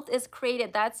wealth is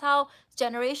created. That's how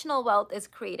generational wealth is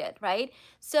created, right?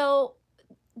 So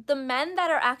the men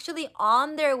that are actually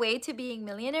on their way to being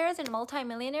millionaires and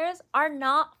multimillionaires are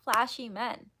not flashy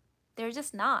men. They're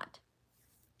just not.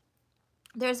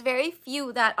 There's very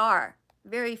few that are,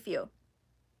 very few.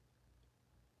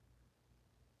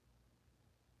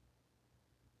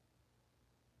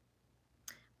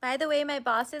 By the way, my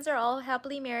bosses are all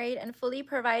happily married and fully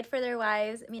provide for their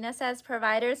wives. Mina says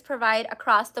providers provide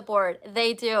across the board.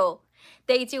 They do.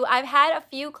 They do. I've had a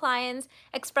few clients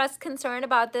express concern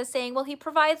about this, saying, well, he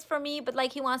provides for me, but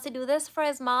like he wants to do this for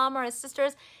his mom or his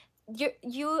sisters.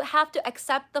 You have to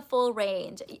accept the full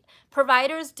range.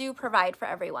 Providers do provide for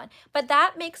everyone, but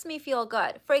that makes me feel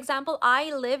good. For example,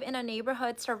 I live in a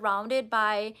neighborhood surrounded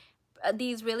by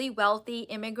these really wealthy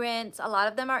immigrants. A lot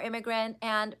of them are immigrant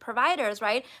and providers,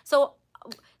 right? So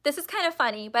this is kind of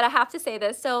funny, but I have to say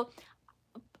this. So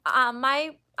I'm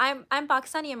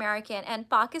Pakistani American, and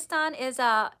Pakistan is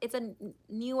it's a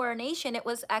newer nation. It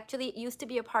was actually, it used to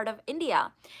be a part of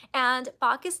India, and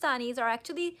Pakistanis are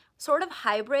actually sort of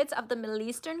hybrids of the Middle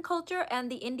Eastern culture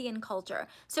and the Indian culture.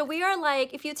 So we are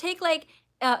like, if you take like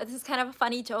this is kind of a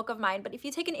funny joke of mine, but if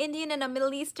you take an Indian and a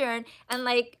Middle Eastern and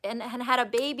like and had a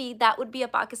baby, that would be a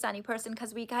Pakistani person,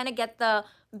 because we kind of get the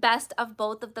best of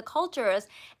both of the cultures.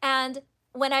 And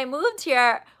when I moved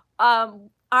here,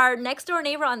 our next door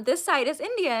neighbor on this side is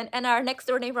Indian and our next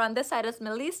door neighbor on this side is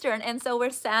Middle Eastern. And so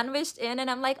we're sandwiched in, and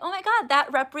I'm like, oh my God,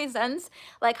 that represents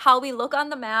like how we look on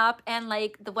the map and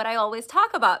like what I always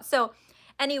talk about. So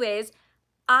anyways,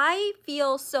 I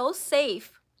feel so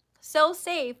safe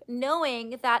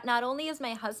knowing that not only is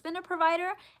my husband a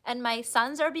provider and my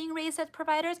sons are being raised as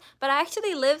providers, but I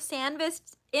actually live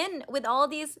sandwiched in with all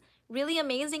these really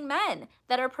amazing men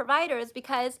that are providers,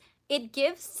 because it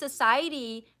gives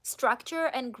society structure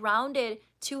and grounded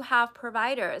to have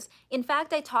providers. In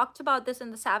fact, I talked about this in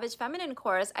the Savage Feminine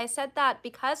course. I said that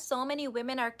because so many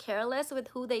women are careless with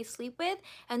who they sleep with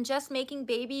and just making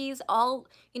babies all,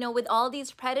 you know, with all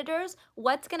these predators,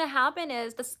 what's going to happen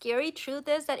is, the scary truth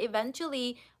is that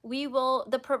eventually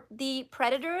the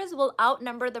predators will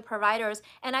outnumber the providers.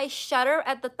 And I shudder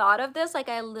at the thought of this. Like,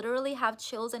 I literally have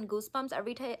chills and goosebumps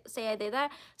every time say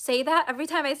that every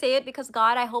time I say it, because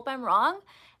God, I hope I'm wrong.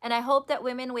 And I hope that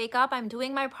women wake up. I'm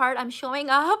doing my part. I'm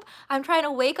showing up. I'm trying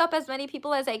to wake up as many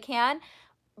people as I can.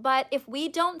 But if we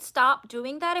don't stop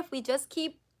doing that, if we just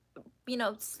keep, you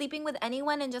know, sleeping with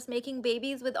anyone and just making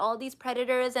babies with all these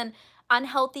predators and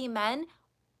unhealthy men,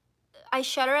 I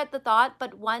shudder at the thought,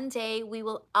 but one day we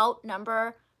will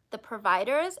outnumber the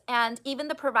providers, and even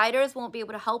the providers won't be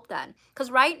able to help then.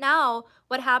 Because right now,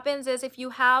 what happens is, if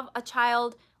you have a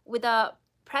child with a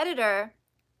predator,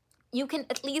 you can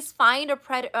at least find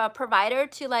a provider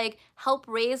to like help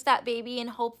raise that baby and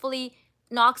hopefully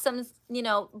knock some, you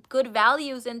know, good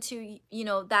values into, you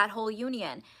know, that whole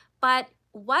union. But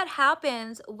what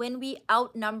happens when we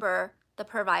outnumber the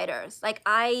providers? Like,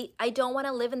 I don't want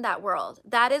to live in that world.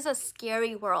 That is a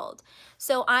scary world.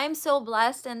 So I'm so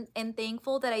blessed and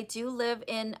thankful that I do live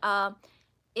in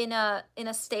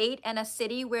a state and a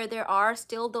city where there are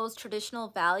still those traditional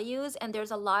values, and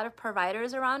there's a lot of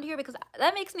providers around here, because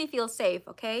that makes me feel safe.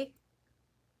 Okay,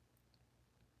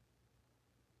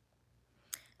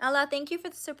 Ella, thank you for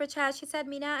the super chat. She said,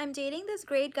 Mina, I'm dating this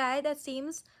great guy that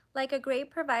seems like a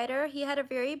great provider. He had a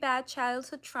very bad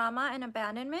childhood trauma and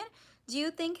abandonment. Do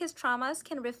you think his traumas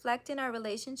can reflect in our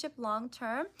relationship long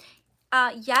term?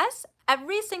 Yes,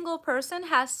 every single person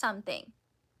has something.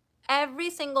 Every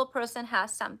single person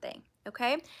has something.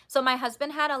 Okay, so my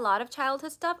husband had a lot of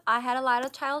childhood stuff. I had a lot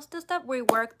of childhood stuff. We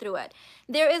worked through it.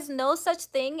 There is no such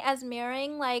thing as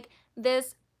marrying like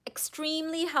this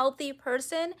extremely healthy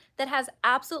person that has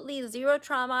absolutely zero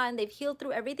trauma and they've healed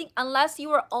through everything, unless you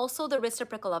are also the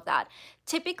reciprocal of that.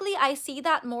 Typically, I see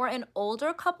that more in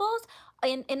older couples.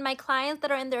 In my clients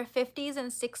that are in their 50s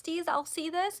and 60s, I'll see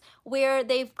this, where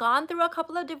they've gone through a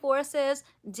couple of divorces,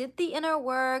 did the inner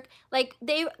work, like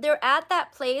they're at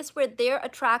that place where they're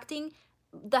attracting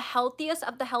the healthiest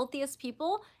of the healthiest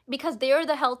people, because they're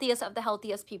the healthiest of the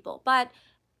healthiest people. But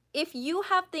if you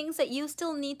have things that you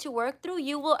still need to work through,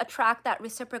 you will attract that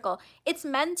reciprocal. It's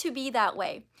meant to be that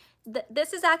way.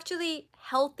 This is actually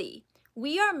healthy.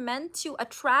 We are meant to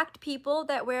attract people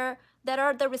that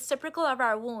are the reciprocal of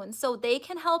our wounds, so they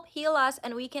can help heal us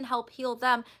and we can help heal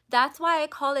them. That's why I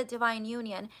call it divine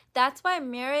union. That's why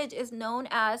marriage is known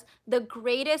as the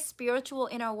greatest spiritual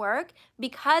inner work,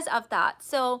 because of that.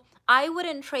 So I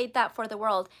wouldn't trade that for the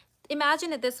world.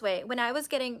 Imagine it this way. When I was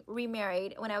getting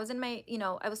remarried, when I was in my,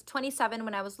 I was 27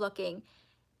 when I was looking,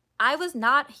 I was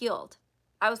not healed.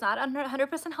 I was not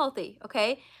 100% healthy,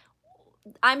 okay?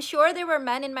 I'm sure there were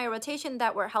men in my rotation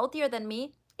that were healthier than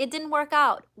me. It didn't work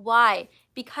out. Why?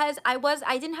 Because I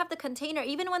didn't have the container.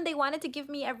 Even when they wanted to give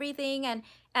me everything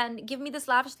and give me this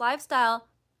lavish lifestyle,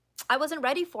 I wasn't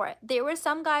ready for it. There were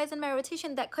some guys in my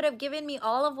rotation that could have given me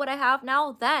all of what I have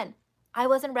now then. I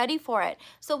wasn't ready for it.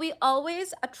 So we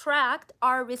always attract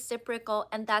our reciprocal,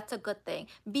 and that's a good thing.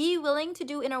 Be willing to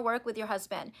do inner work with your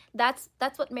husband. That's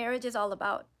what marriage is all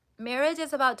about. Marriage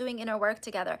is about doing inner work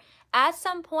together. At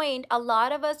some point, a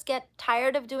lot of us get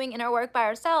tired of doing inner work by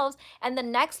ourselves, and the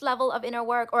next level of inner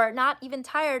work, or not even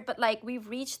tired, but like we've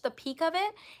reached the peak of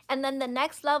it, and then the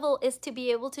next level is to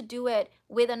be able to do it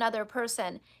with another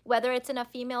person, whether it's in a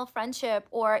female friendship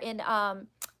or in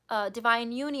a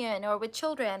divine union or with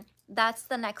children. That's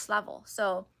the next level.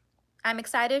 So I'm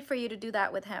excited for you to do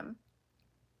that with him.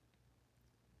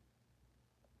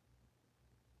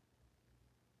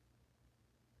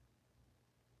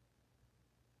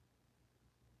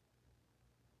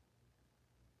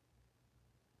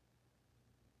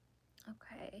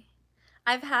 Okay.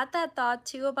 I've had that thought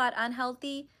too about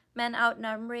unhealthy men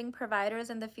outnumbering providers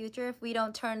in the future if we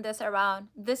don't turn this around.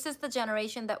 This is the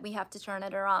generation that we have to turn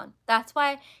it around. That's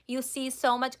why you see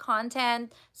so much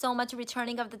content, so much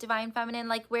returning of the divine feminine.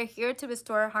 Like, we're here to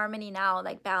restore harmony now.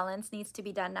 Like, balance needs to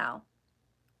be done now.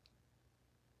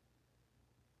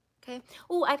 Okay.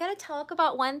 Oh, I gotta talk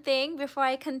about one thing before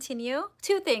I continue.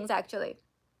 Two things actually.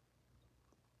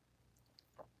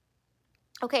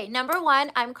 Okay, number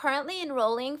one, I'm currently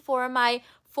enrolling for my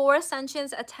four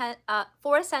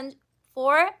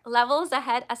levels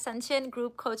ahead ascension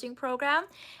group coaching program.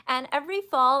 And every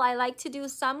fall, I like to do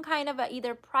some kind of a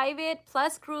either private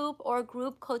plus group or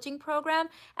group coaching program.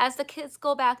 As the kids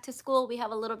go back to school, we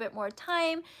have a little bit more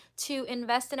time to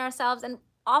invest in ourselves. And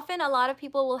often a lot of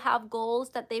people will have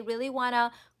goals that they really want to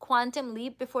quantum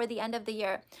leap before the end of the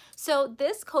year. So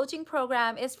this coaching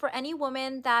program is for any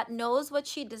woman that knows what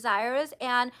she desires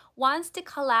and wants to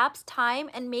collapse time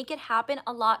and make it happen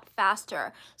a lot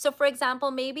faster. So for example,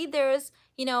 maybe there's,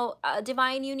 a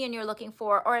divine union you're looking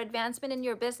for, or advancement in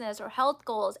your business, or health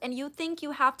goals, and you think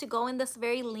you have to go in this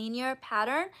very linear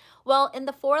pattern. Well, in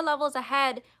the 4 levels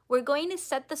ahead, we're going to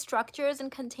set the structures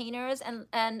and containers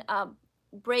and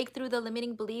break through the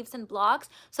limiting beliefs and blocks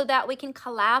so that we can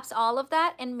collapse all of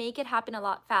that and make it happen a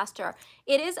lot faster.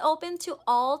 It is open to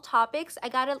all topics. I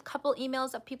got a couple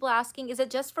emails of people asking, is it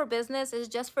just for business? Is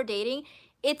it just for dating?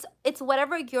 It's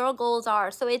whatever your goals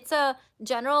are. So it's a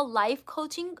general life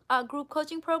coaching group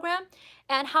coaching program.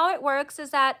 And how it works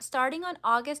is that starting on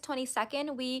August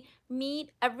 22nd, we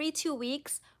meet every 2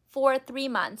 weeks for 3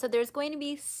 months. So there's going to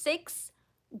be 6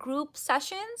 group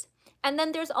sessions, and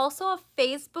then there's also a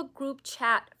Facebook group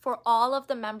chat for all of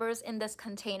the members in this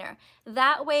container.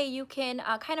 That way you can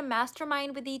kind of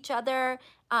mastermind with each other.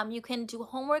 You can do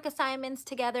homework assignments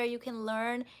together. You can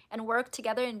learn and work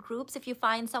together in groups if you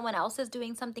find someone else is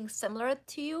doing something similar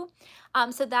to you.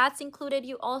 So that's included.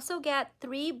 You also get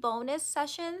 3 bonus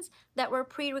sessions that were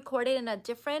pre-recorded in a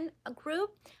different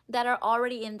group that are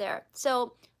already in there.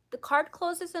 So the card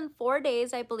closes in 4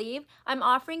 days, I believe. I'm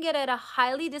offering it at a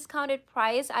highly discounted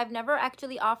price. I've never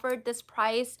actually offered this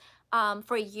price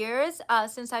for years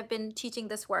since I've been teaching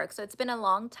this work. So it's been a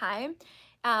long time.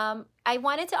 I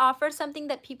wanted to offer something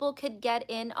that people could get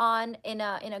in on in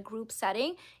a group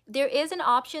setting. There is an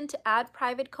option to add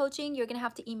private coaching. You're gonna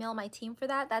have to email my team for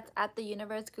that. That's at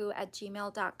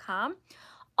theuniverseguru@gmail.com.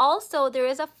 Also, there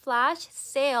is a flash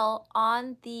sale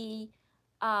on the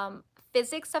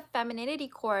Physics of Femininity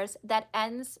course that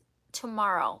ends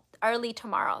tomorrow, early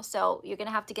tomorrow. So you're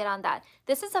gonna have to get on that.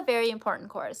 This is a very important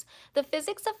course. The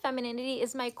Physics of Femininity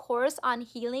is my course on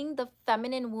healing the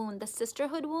feminine wound, the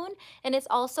sisterhood wound, and it's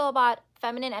also about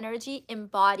feminine energy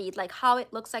embodied, like how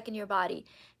it looks like in your body.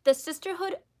 The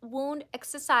sisterhood wound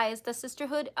exercise, the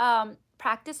sisterhood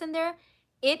practice in there,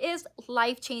 it is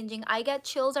life-changing. I get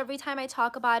chills every time I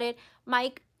talk about it.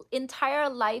 My entire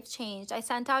life changed. I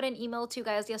sent out an email to you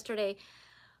guys yesterday.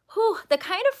 Whew, the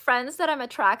kind of friends that I'm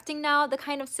attracting now, the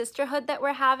kind of sisterhood that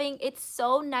we're having, it's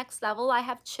so next level. I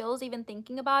have chills even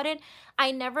thinking about it.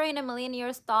 I never in a million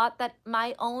years thought that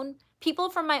my own people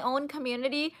from my own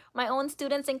community, my own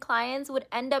students and clients would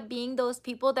end up being those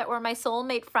people that were my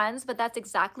soulmate friends, but that's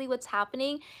exactly what's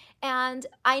happening. And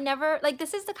I never, like,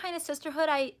 this is the kind of sisterhood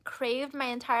I craved my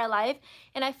entire life,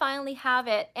 and I finally have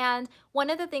it. And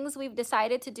one of the things we've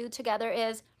decided to do together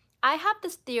is I have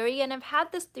this theory, and I've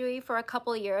had this theory for a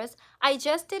couple years. I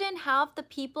just didn't have the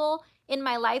people in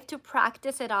my life to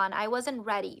practice it on. I wasn't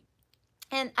ready.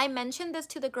 And I mentioned this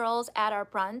to the girls at our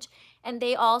brunch, and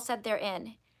they all said they're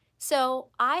in. So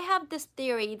I have this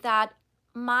theory that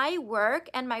my work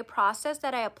and my process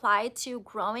that I apply to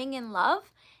growing in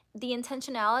love, the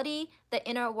intentionality, the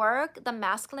inner work, the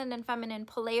masculine and feminine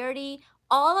polarity,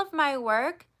 all of my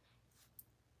work,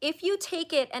 if you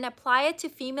take it and apply it to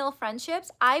female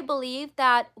friendships, I believe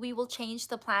that we will change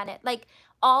the planet. Like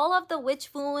all of the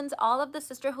witch wounds, all of the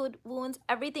sisterhood wounds,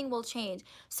 everything will change.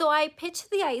 So I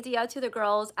pitched the idea to the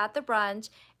girls at the brunch.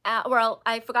 Well,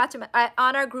 I forgot to,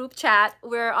 on our group chat,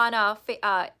 we're on a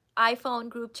iPhone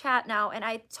group chat now, and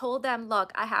I told them,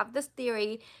 look, I have this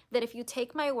theory that if you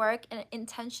take my work and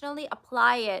intentionally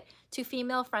apply it to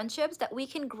female friendships, that we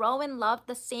can grow in love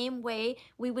the same way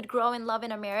we would grow in love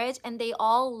in a marriage. And they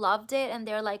all loved it, and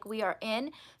they're like, we are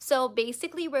in. So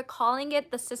basically we're calling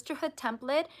it the sisterhood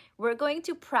template. We're going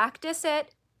to practice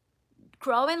it,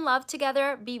 grow in love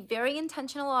together, be very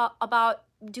intentional about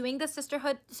doing the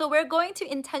sisterhood. So we're going to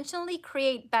intentionally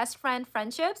create best friend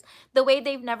friendships the way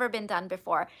they've never been done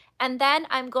before. And then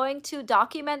I'm going to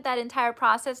document that entire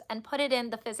process and put it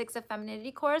in the Physics of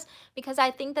Femininity course, because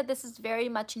I think that this is very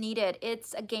much needed.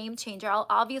 It's a game changer.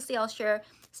 Obviously I'll share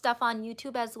stuff on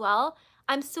YouTube as well.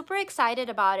 I'm super excited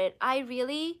about it. I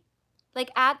really, like,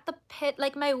 at the pit,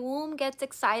 like my womb gets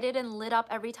excited and lit up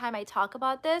every time I talk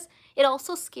about this. It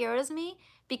also scares me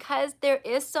because there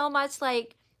is so much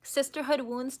like sisterhood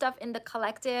wound stuff in the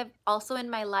collective, also in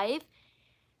my life.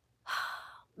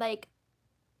 Like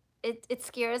it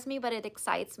scares me, but it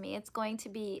excites me. It's going to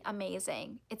be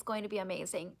amazing. It's going to be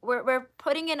amazing. We're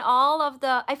putting in all of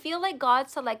the, I feel like God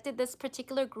selected this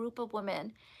particular group of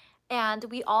women, and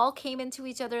we all came into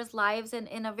each other's lives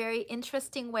in a very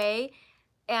interesting way.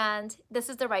 And this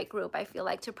is the right group, I feel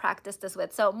like, to practice this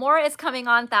with. So more is coming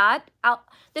on that.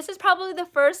 This is probably the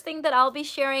first thing that I'll be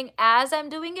sharing as I'm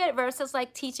doing it versus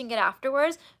like teaching it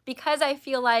afterwards, because I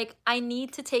feel like I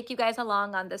need to take you guys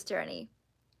along on this journey.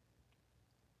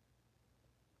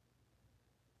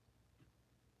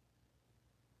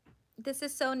 This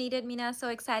is so needed, Mina. So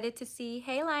excited to see.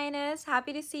 Hey, Lioness.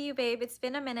 Happy to see you, babe. It's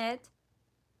been a minute.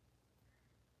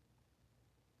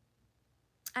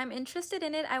 I'm interested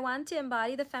in it. I want to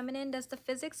embody the feminine. Does the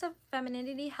physics of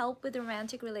femininity help with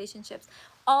romantic relationships?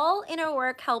 All inner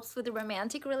work helps with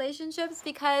romantic relationships,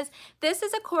 because this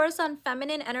is a course on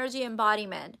feminine energy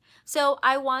embodiment. So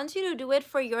I want you to do it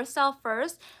for yourself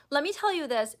first. Let me tell you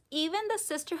this, even the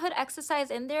sisterhood exercise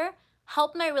in there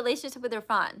helped my relationship with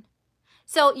Irfan.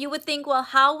 So you would think, well,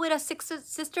 how would a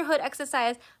sisterhood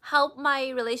exercise help my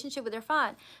relationship with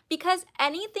Irfan? Because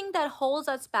anything that holds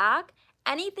us back,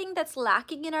 anything that's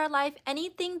lacking in our life,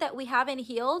 anything that we haven't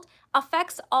healed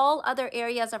affects all other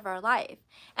areas of our life.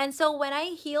 And so when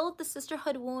I healed the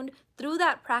sisterhood wound through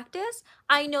that practice,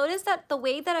 I noticed that the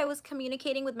way that I was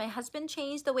communicating with my husband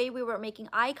changed, the way we were making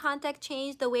eye contact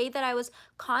changed, the way that I was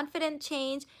confident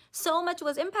changed. So much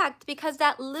was impacted because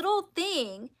that little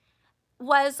thing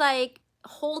was like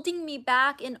holding me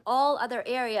back in all other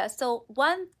areas. So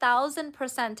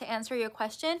 1000% to answer your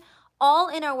question, all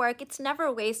inner work, it's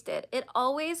never wasted. It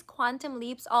always quantum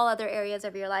leaps all other areas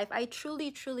of your life. I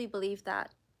truly, truly believe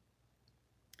that.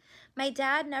 My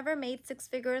dad never made six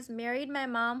figures, married my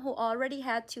mom who already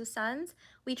had two sons.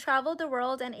 We traveled the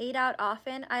world and ate out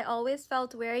often. I always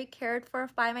felt very cared for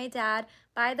by my dad.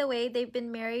 By the way, they've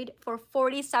been married for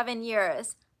 47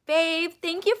 years. Babe,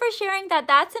 thank you for sharing that.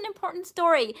 That's an important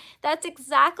story. That's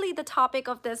exactly the topic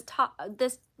of this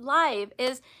live,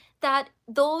 is that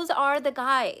those are the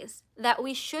guys that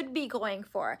we should be going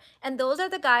for. And those are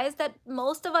the guys that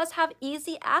most of us have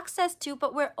easy access to,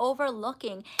 but we're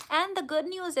overlooking. And the good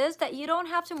news is that you don't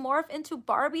have to morph into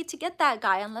Barbie to get that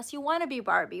guy unless you want to be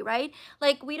Barbie, right?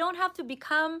 Like, we don't have to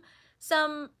become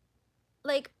some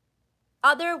like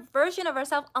other version of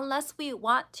ourselves unless we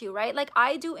want to, right? Like,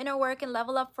 I do inner work and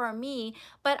level up for me,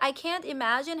 but I can't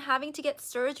imagine having to get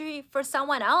surgery for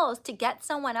someone else to get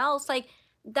someone else. Like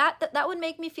that would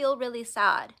make me feel really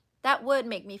sad. That would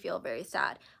make me feel very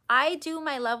sad. I do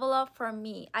my level up for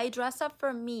me. I dress up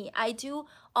for me. I do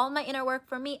all my inner work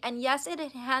for me. And yes, it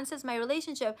enhances my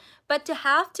relationship, but to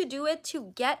have to do it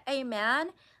to get a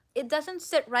man, it doesn't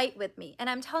sit right with me. And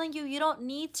I'm telling you, you don't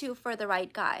need to for the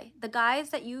right guy. The guys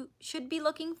that you should be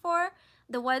looking for,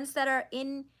 the ones that are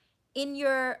in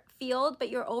your field but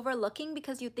you're overlooking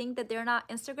because you think that they're not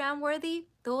Instagram worthy,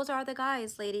 those are the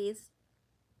guys, ladies.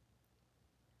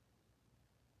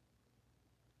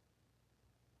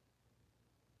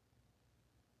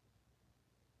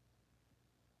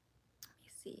 Let me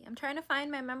see. I'm trying to find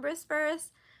my members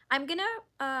first. I'm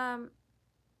gonna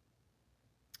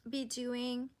be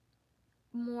doing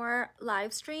more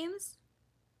live streams,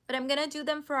 but I'm gonna do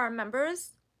them for our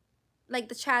members. like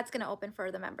the chat's gonna open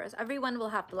for the members. Everyone will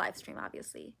have the live stream,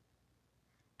 obviously.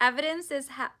 Evidence is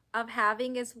of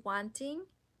having is wanting.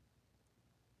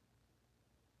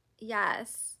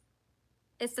 Yes.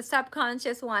 It's the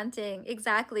subconscious wanting.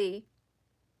 Exactly.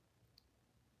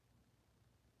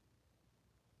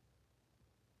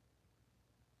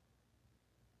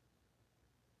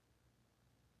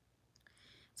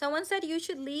 Someone said you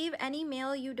should leave any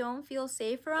male you don't feel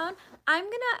safe around. I'm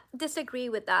gonna disagree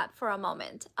with that for a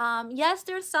moment. Yes,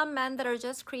 there's some men that are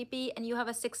just creepy and you have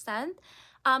a sixth sense.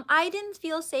 I didn't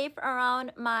feel safe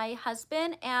around my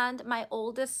husband and my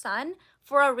oldest son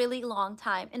for a really long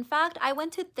time. In fact, I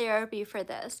went to therapy for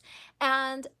this.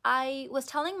 And I was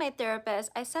telling my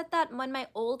therapist, I said that when my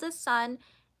oldest son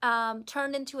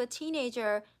turned into a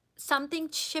teenager, something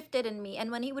shifted in me.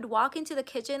 And when he would walk into the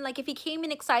kitchen, like if he came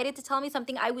in excited to tell me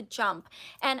something, I would jump.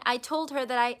 And I told her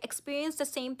that I experienced the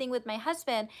same thing with my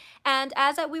husband. And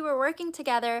as we were working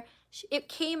together, it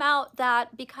came out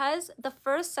that because the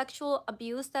first sexual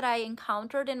abuse that I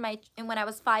encountered in when I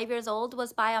was 5 years old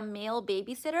was by a male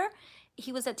babysitter.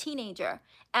 He was a teenager,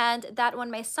 and that when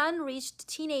my son reached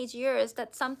teenage years,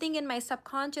 that something in my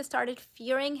subconscious started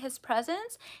fearing his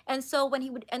presence. And so when he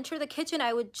would enter the kitchen,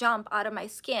 I would jump out of my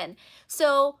skin.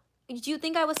 So do you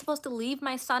think I was supposed to leave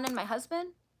my son and my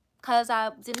husband because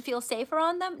I didn't feel safe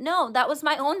around them? No, that was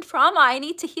my own trauma. I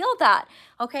need to heal that.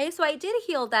 Okay, so I did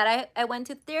heal that. I went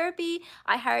to therapy.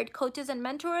 I hired coaches and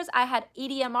mentors. I had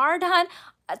EDMR done.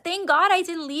 Thank God I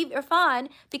didn't leave Irfan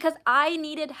because I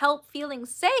needed help feeling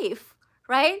safe,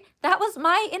 right? That was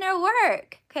my inner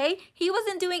work, okay? He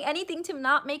wasn't doing anything to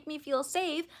not make me feel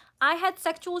safe. I had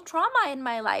sexual trauma in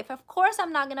my life. Of course,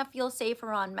 I'm not gonna feel safe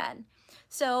around men.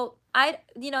 So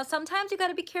sometimes you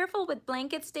gotta be careful with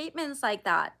blanket statements like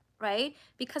that, right?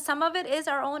 Because some of it is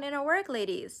our own inner work,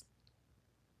 ladies.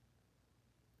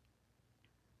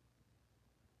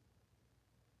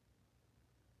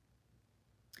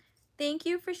 Thank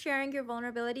you for sharing your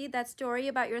vulnerability. That story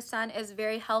about your son is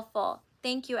very helpful.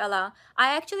 Thank you, Ella.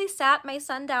 I actually sat my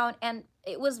son down and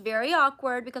it was very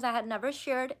awkward because I had never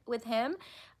shared with him.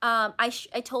 I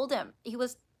told him, he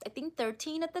was, I think,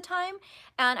 13 at the time.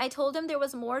 And I told him there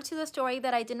was more to the story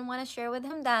that I didn't want to share with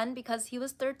him then because he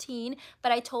was 13.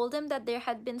 But I told him that there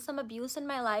had been some abuse in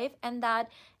my life and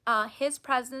that his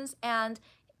presence and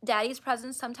daddy's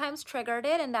presence sometimes triggered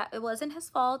it, and that it wasn't his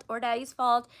fault or daddy's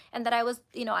fault, and that I was,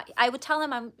 I would tell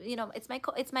him it's my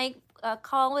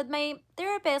call with my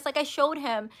therapist. Like I showed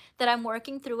him that I'm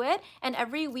working through it, and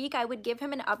every week I would give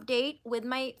him an update with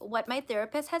what my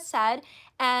therapist has said.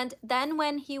 And then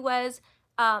when he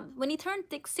turned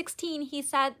 16, he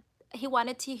said he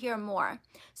wanted to hear more.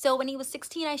 So when he was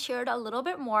 16, I shared a little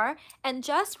bit more. And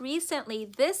just recently,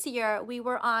 this year, we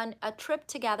were on a trip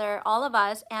together, all of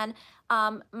us, and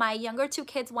my younger two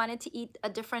kids wanted to eat a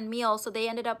different meal, so they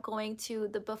ended up going to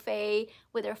the buffet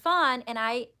with Irfan, and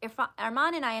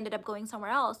Arman and I ended up going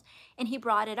somewhere else. And he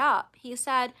brought it up. He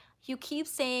said, "You keep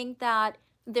saying that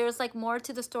there's like more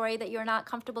to the story that you're not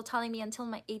comfortable telling me until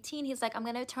my 18." He's like, "I'm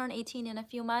gonna turn 18 in a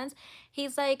few months."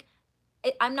 He's like,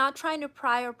 I'm not trying to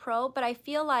pry or probe, but I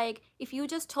feel like if you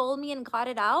just told me and got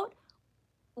it out,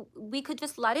 we could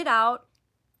just let it out.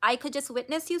 I could just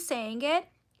witness you saying it.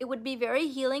 It would be very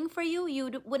healing for you.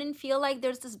 You wouldn't feel like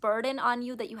there's this burden on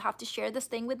you that you have to share this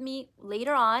thing with me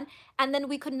later on. And then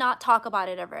we could not talk about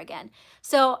it ever again.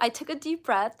 So I took a deep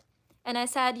breath and I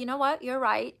said, you know what? You're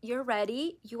right. You're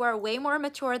ready. You are way more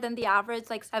mature than the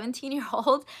average, like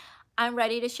 17-year-old. I'm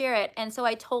ready to share it. And so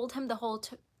I told him the whole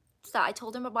stuff. I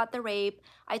told him about the rape.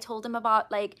 I told him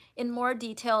about, like, in more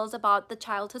details about the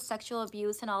childhood sexual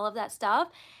abuse and all of that stuff.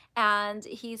 And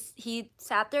he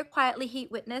sat there quietly. He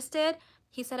witnessed it.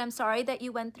 He said, "I'm sorry that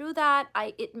you went through that.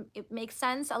 It makes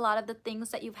sense, a lot of the things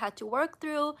that you've had to work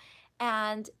through."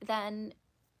 And then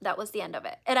that was the end of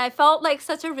it. And I felt like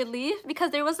such a relief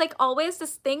because there was like always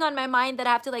this thing on my mind that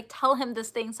I have to like tell him this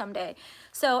thing someday.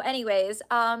 So anyways,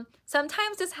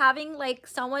 sometimes just having like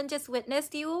someone just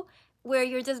witnessed you where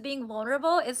you're just being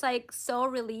vulnerable is like so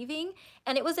relieving.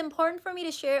 And it was important for me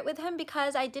to share it with him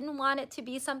because I didn't want it to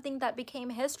be something that became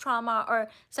his trauma or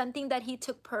something that he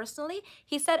took personally.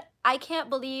 He said, "I can't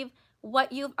believe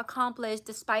what you've accomplished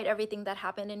despite everything that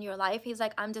happened in your life." He's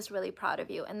like, "I'm just really proud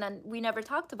of you." And then we never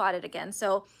talked about it again.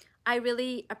 So I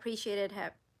really appreciated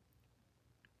him.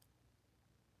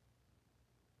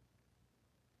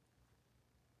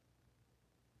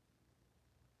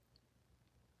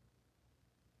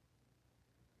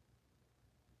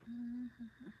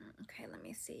 Okay, let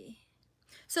me see.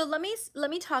 So let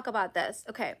me talk about this.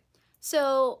 Okay.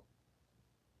 So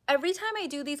every time I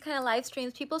do these kind of live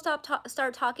streams, people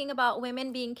start talking about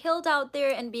women being killed out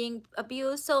there and being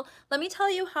abused. So let me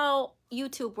tell you how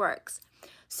YouTube works.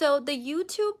 So the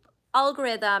YouTube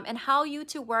algorithm and how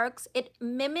YouTube works, it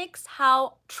mimics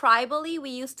how tribally we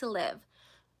used to live.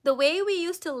 The way we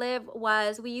used to live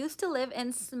was we used to live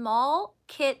in small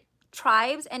kit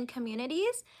tribes and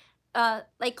communities,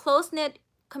 like close-knit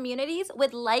communities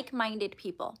with like-minded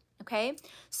people. Okay,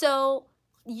 so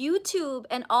YouTube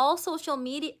and all social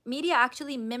media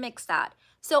actually mimics that.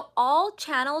 So all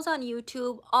channels on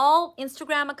YouTube, all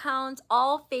Instagram accounts,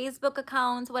 all Facebook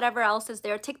accounts, whatever else is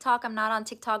there, TikTok, I'm not on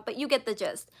TikTok, but you get the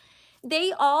gist.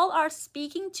 They all are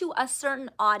speaking to a certain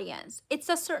audience. It's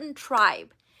a certain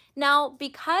tribe. Now,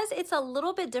 because it's a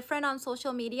little bit different on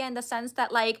social media in the sense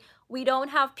that like we don't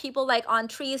have people like on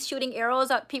trees shooting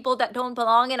arrows at people that don't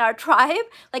belong in our tribe,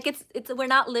 like it's we're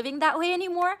not living that way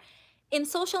anymore. In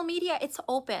social media, it's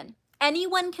open.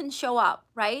 Anyone can show up,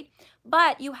 right?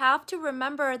 But you have to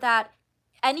remember that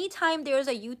anytime there's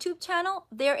a YouTube channel,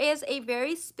 there is a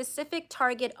very specific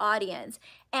target audience,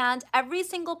 and every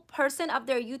single person of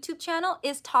their YouTube channel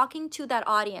is talking to that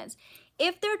audience.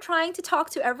 If they're trying to talk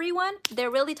to everyone, they're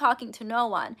really talking to no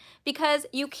one, because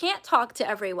you can't talk to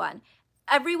everyone.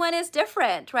 Everyone is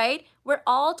different, right? We're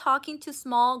all talking to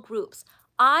small groups.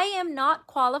 I am not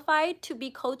qualified to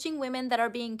be coaching women that are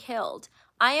being killed.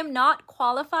 I am not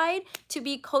qualified to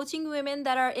be coaching women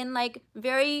that are in like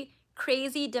very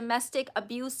crazy domestic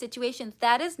abuse situations.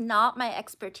 That is not my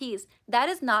expertise. That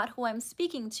is not who I'm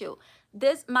speaking to.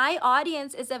 My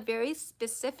audience is a very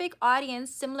specific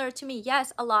audience similar to me.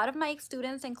 Yes, a lot of my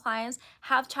students and clients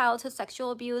have childhood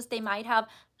sexual abuse. They might have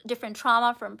different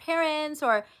trauma from parents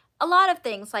or a lot of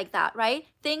things like that, right?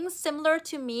 Things similar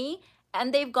to me,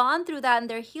 and they've gone through that and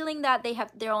they're healing that. They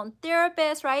have their own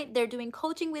therapist, right? They're doing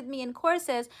coaching with me in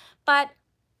courses, but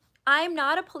I'm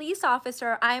not a police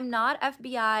officer. I'm not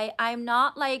FBI. I'm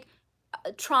not like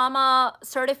trauma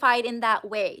certified in that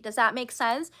way. Does that make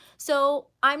sense? So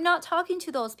I'm not talking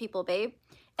to those people, babe.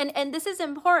 And this is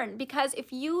important, because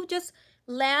if you just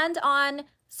land on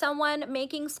someone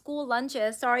making school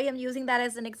lunches, sorry, I'm using that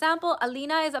as an example.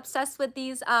 Alina is obsessed with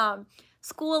these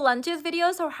school lunches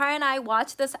videos, so her and I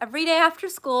watch this every day after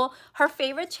school. Her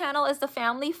favorite channel is the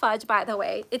Family Fudge, by the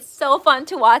way. It's so fun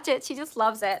to watch it. She just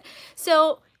loves it.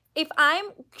 So if I'm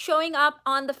showing up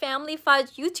on the Family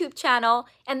Fudge YouTube channel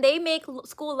and they make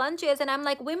school lunches and I'm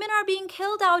like, women are being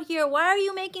killed out here, why are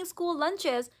you making school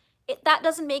lunches? That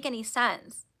doesn't make any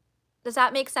sense. Does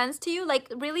that make sense to you?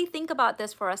 Like, really think about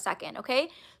this for a second, okay?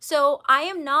 So I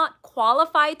am not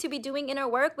qualified to be doing inner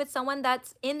work with someone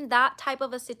that's in that type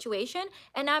of a situation,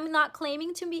 and I'm not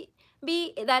claiming to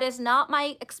be that is not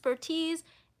my expertise.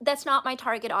 That's not my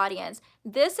target audience.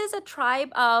 This is a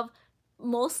tribe of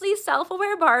mostly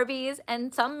self-aware Barbies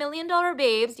and some million-dollar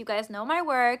babes, you guys know my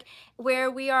work,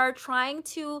 where we are trying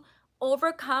to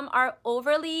overcome our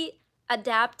overly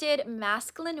adapted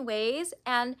masculine ways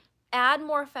and add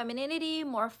more femininity,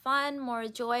 more fun, more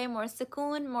joy, more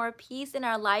sukoon, more peace in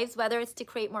our lives, whether it's to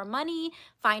create more money,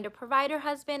 find a provider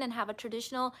husband, and have a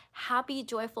traditional, happy,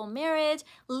 joyful marriage,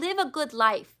 live a good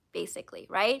life, basically,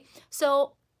 right?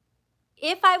 So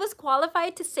if I was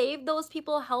qualified to save those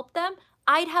people, help them,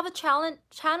 I'd have a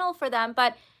channel for them,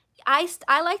 but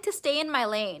I like to stay in my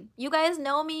lane. You guys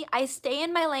know me. I stay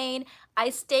in my lane. I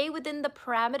stay within the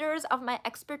parameters of my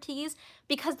expertise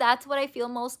because that's what I feel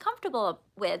most comfortable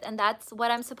with. And that's what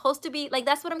I'm supposed to be, like,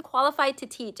 that's what I'm qualified to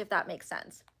teach, if that makes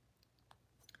sense.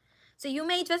 So you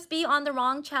may just be on the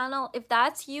wrong channel. If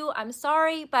that's you, I'm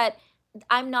sorry, but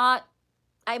I'm not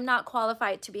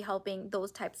qualified to be helping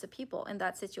those types of people in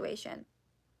that situation.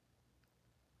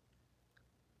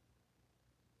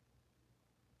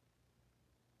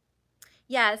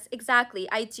 Yes, exactly.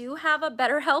 I do have a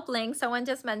BetterHelp link. Someone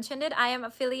just mentioned it. I am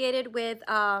affiliated with,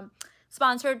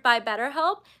 sponsored by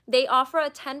BetterHelp. They offer a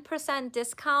 10%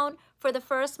 discount for the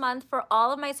first month for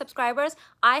all of my subscribers.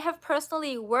 I have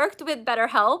personally worked with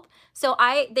BetterHelp. So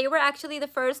they were actually the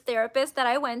first therapist that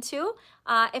I went to.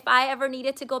 If I ever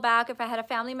needed to go back, if I had a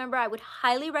family member, I would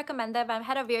highly recommend them. I've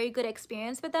had a very good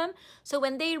experience with them. So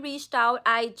when they reached out,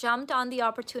 I jumped on the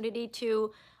opportunity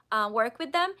to work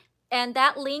with them. And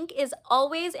that link is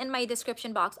always in my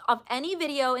description box of any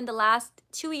video in the last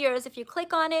 2 years. If you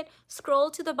click on it,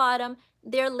 scroll to the bottom,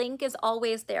 their link is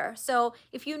always there. So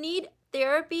if you need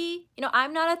therapy, you know,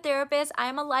 I'm not a therapist,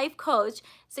 I'm a life coach.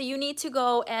 So you need to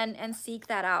go and seek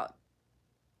that out.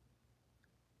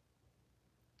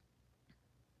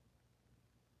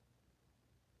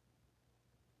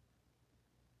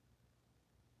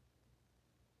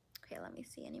 Okay, let me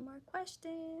see any more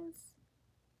questions.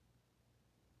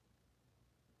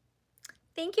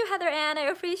 Thank you, Heather Ann. I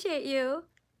appreciate you.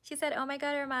 She said, oh my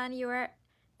God, Arman, you are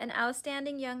an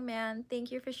outstanding young man.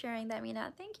 Thank you for sharing that,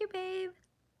 Mina. Thank you, babe.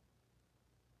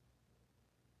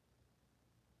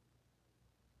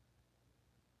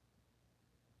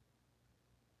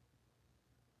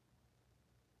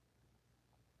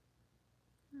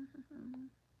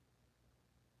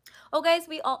 Oh guys,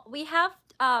 we have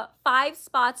 5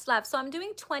 spots left. So I'm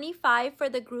doing 25 for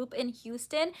the group in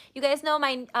Houston. You guys know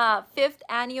my 5th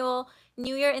annual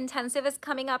New Year intensive is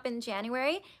coming up in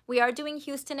January. We are doing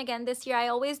Houston again this year. I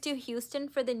always do Houston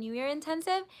for the New Year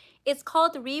intensive. It's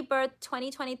called Rebirth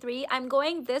 2023. I'm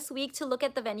going this week to look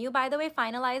at the venue, by the way,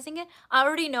 finalizing it. I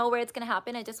already know where it's gonna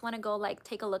happen. I just want to go like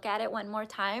take a look at it one more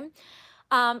time.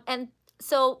 And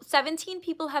so 17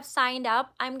 people have signed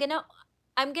up. I'm gonna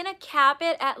cap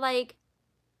it at like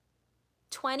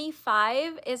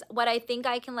 25 is what I think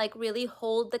I can like really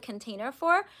hold the container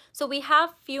for. So we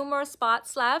have few more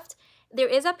spots left. There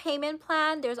is a payment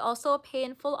plan. There's also a pay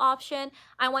in full option.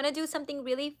 I want to do something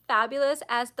really fabulous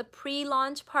as the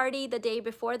pre-launch party the day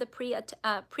before the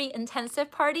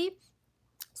pre-intensive party.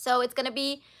 So it's gonna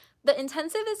be, the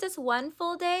intensive is just one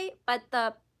full day, but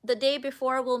the day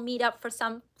before we'll meet up for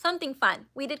something fun.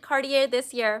 We did Cartier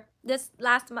this year, this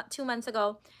last 2 months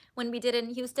ago when we did it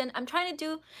in Houston. I'm trying to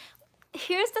do,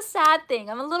 here's the sad thing.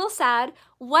 I'm a little sad.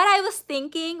 What I was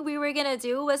thinking we were gonna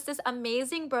do was this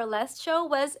amazing burlesque show,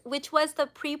 which was the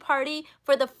pre-party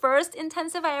for the first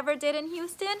intensive I ever did in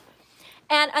Houston.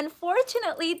 And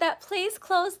unfortunately, that place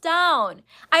closed down.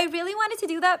 I really wanted to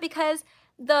do that because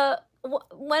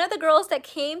one of the girls that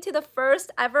came to the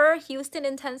first ever Houston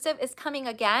intensive is coming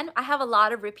again. I have a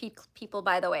lot of repeat people,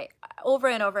 by the way, over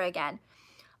and over again.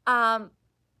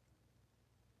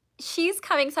 She's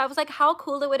coming, so I was like, how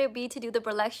cool would it be to do the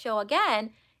burlesque show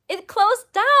again? It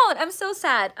closed down. I'm so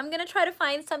sad. I'm gonna try to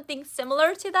find something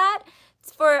similar to that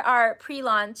for our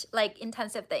pre-launch like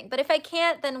intensive thing. But if I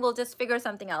can't, then we'll just figure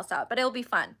something else out, but it'll be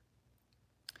fun.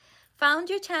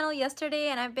 Found your channel yesterday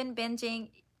and I've been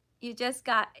binging. You just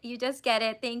get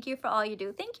it. Thank you for all you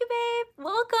do. Thank you, babe.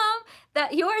 Welcome.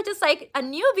 That you are just like a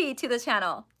newbie to the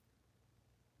channel.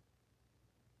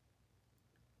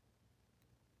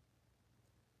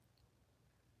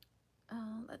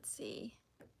 Let's see.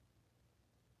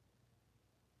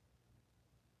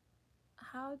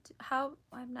 How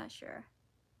I'm not sure.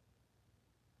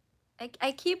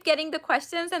 I keep getting the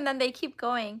questions and then they keep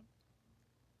going.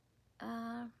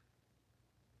 I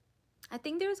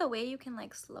think there's a way you can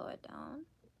like slow it down.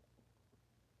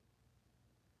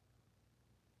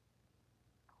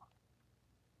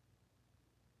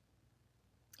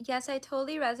 Yes, I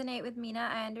totally resonate with Mina.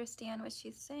 I understand what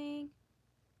she's saying.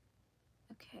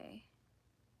 Okay.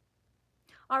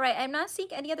 All right, I'm not seeing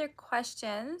any other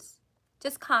questions.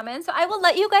 Just comments. So I will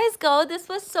let you guys go. This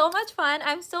was so much fun.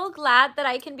 I'm so glad that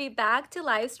I can be back to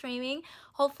live streaming.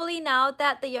 Hopefully now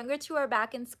that the younger two are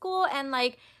back in school and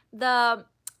like the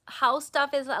house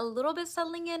stuff is a little bit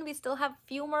settling in, we still have a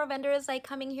few more vendors like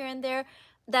coming here and there,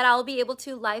 that I'll be able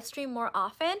to live stream more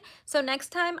often. So next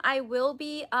time I will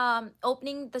be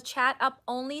opening the chat up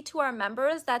only to our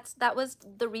members. That was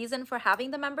the reason for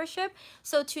having the membership.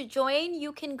 So to join,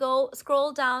 you can go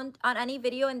scroll down on any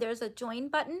video and there's a join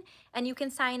button and you can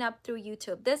sign up through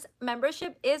YouTube. This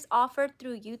membership is offered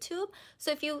through YouTube.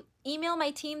 So if you email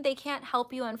my team, they can't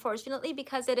help you, unfortunately,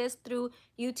 because it is through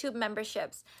YouTube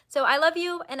memberships. So I love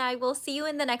you and I will see you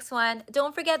in the next one.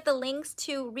 Don't forget the links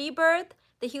to Rebirth,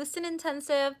 the Houston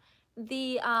Intensive,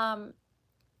 the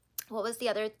what was the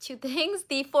other 2 things?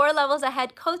 The 4 levels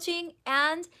ahead coaching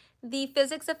and the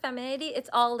physics of femininity. It's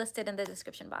all listed in the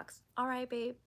description box. All right, babe.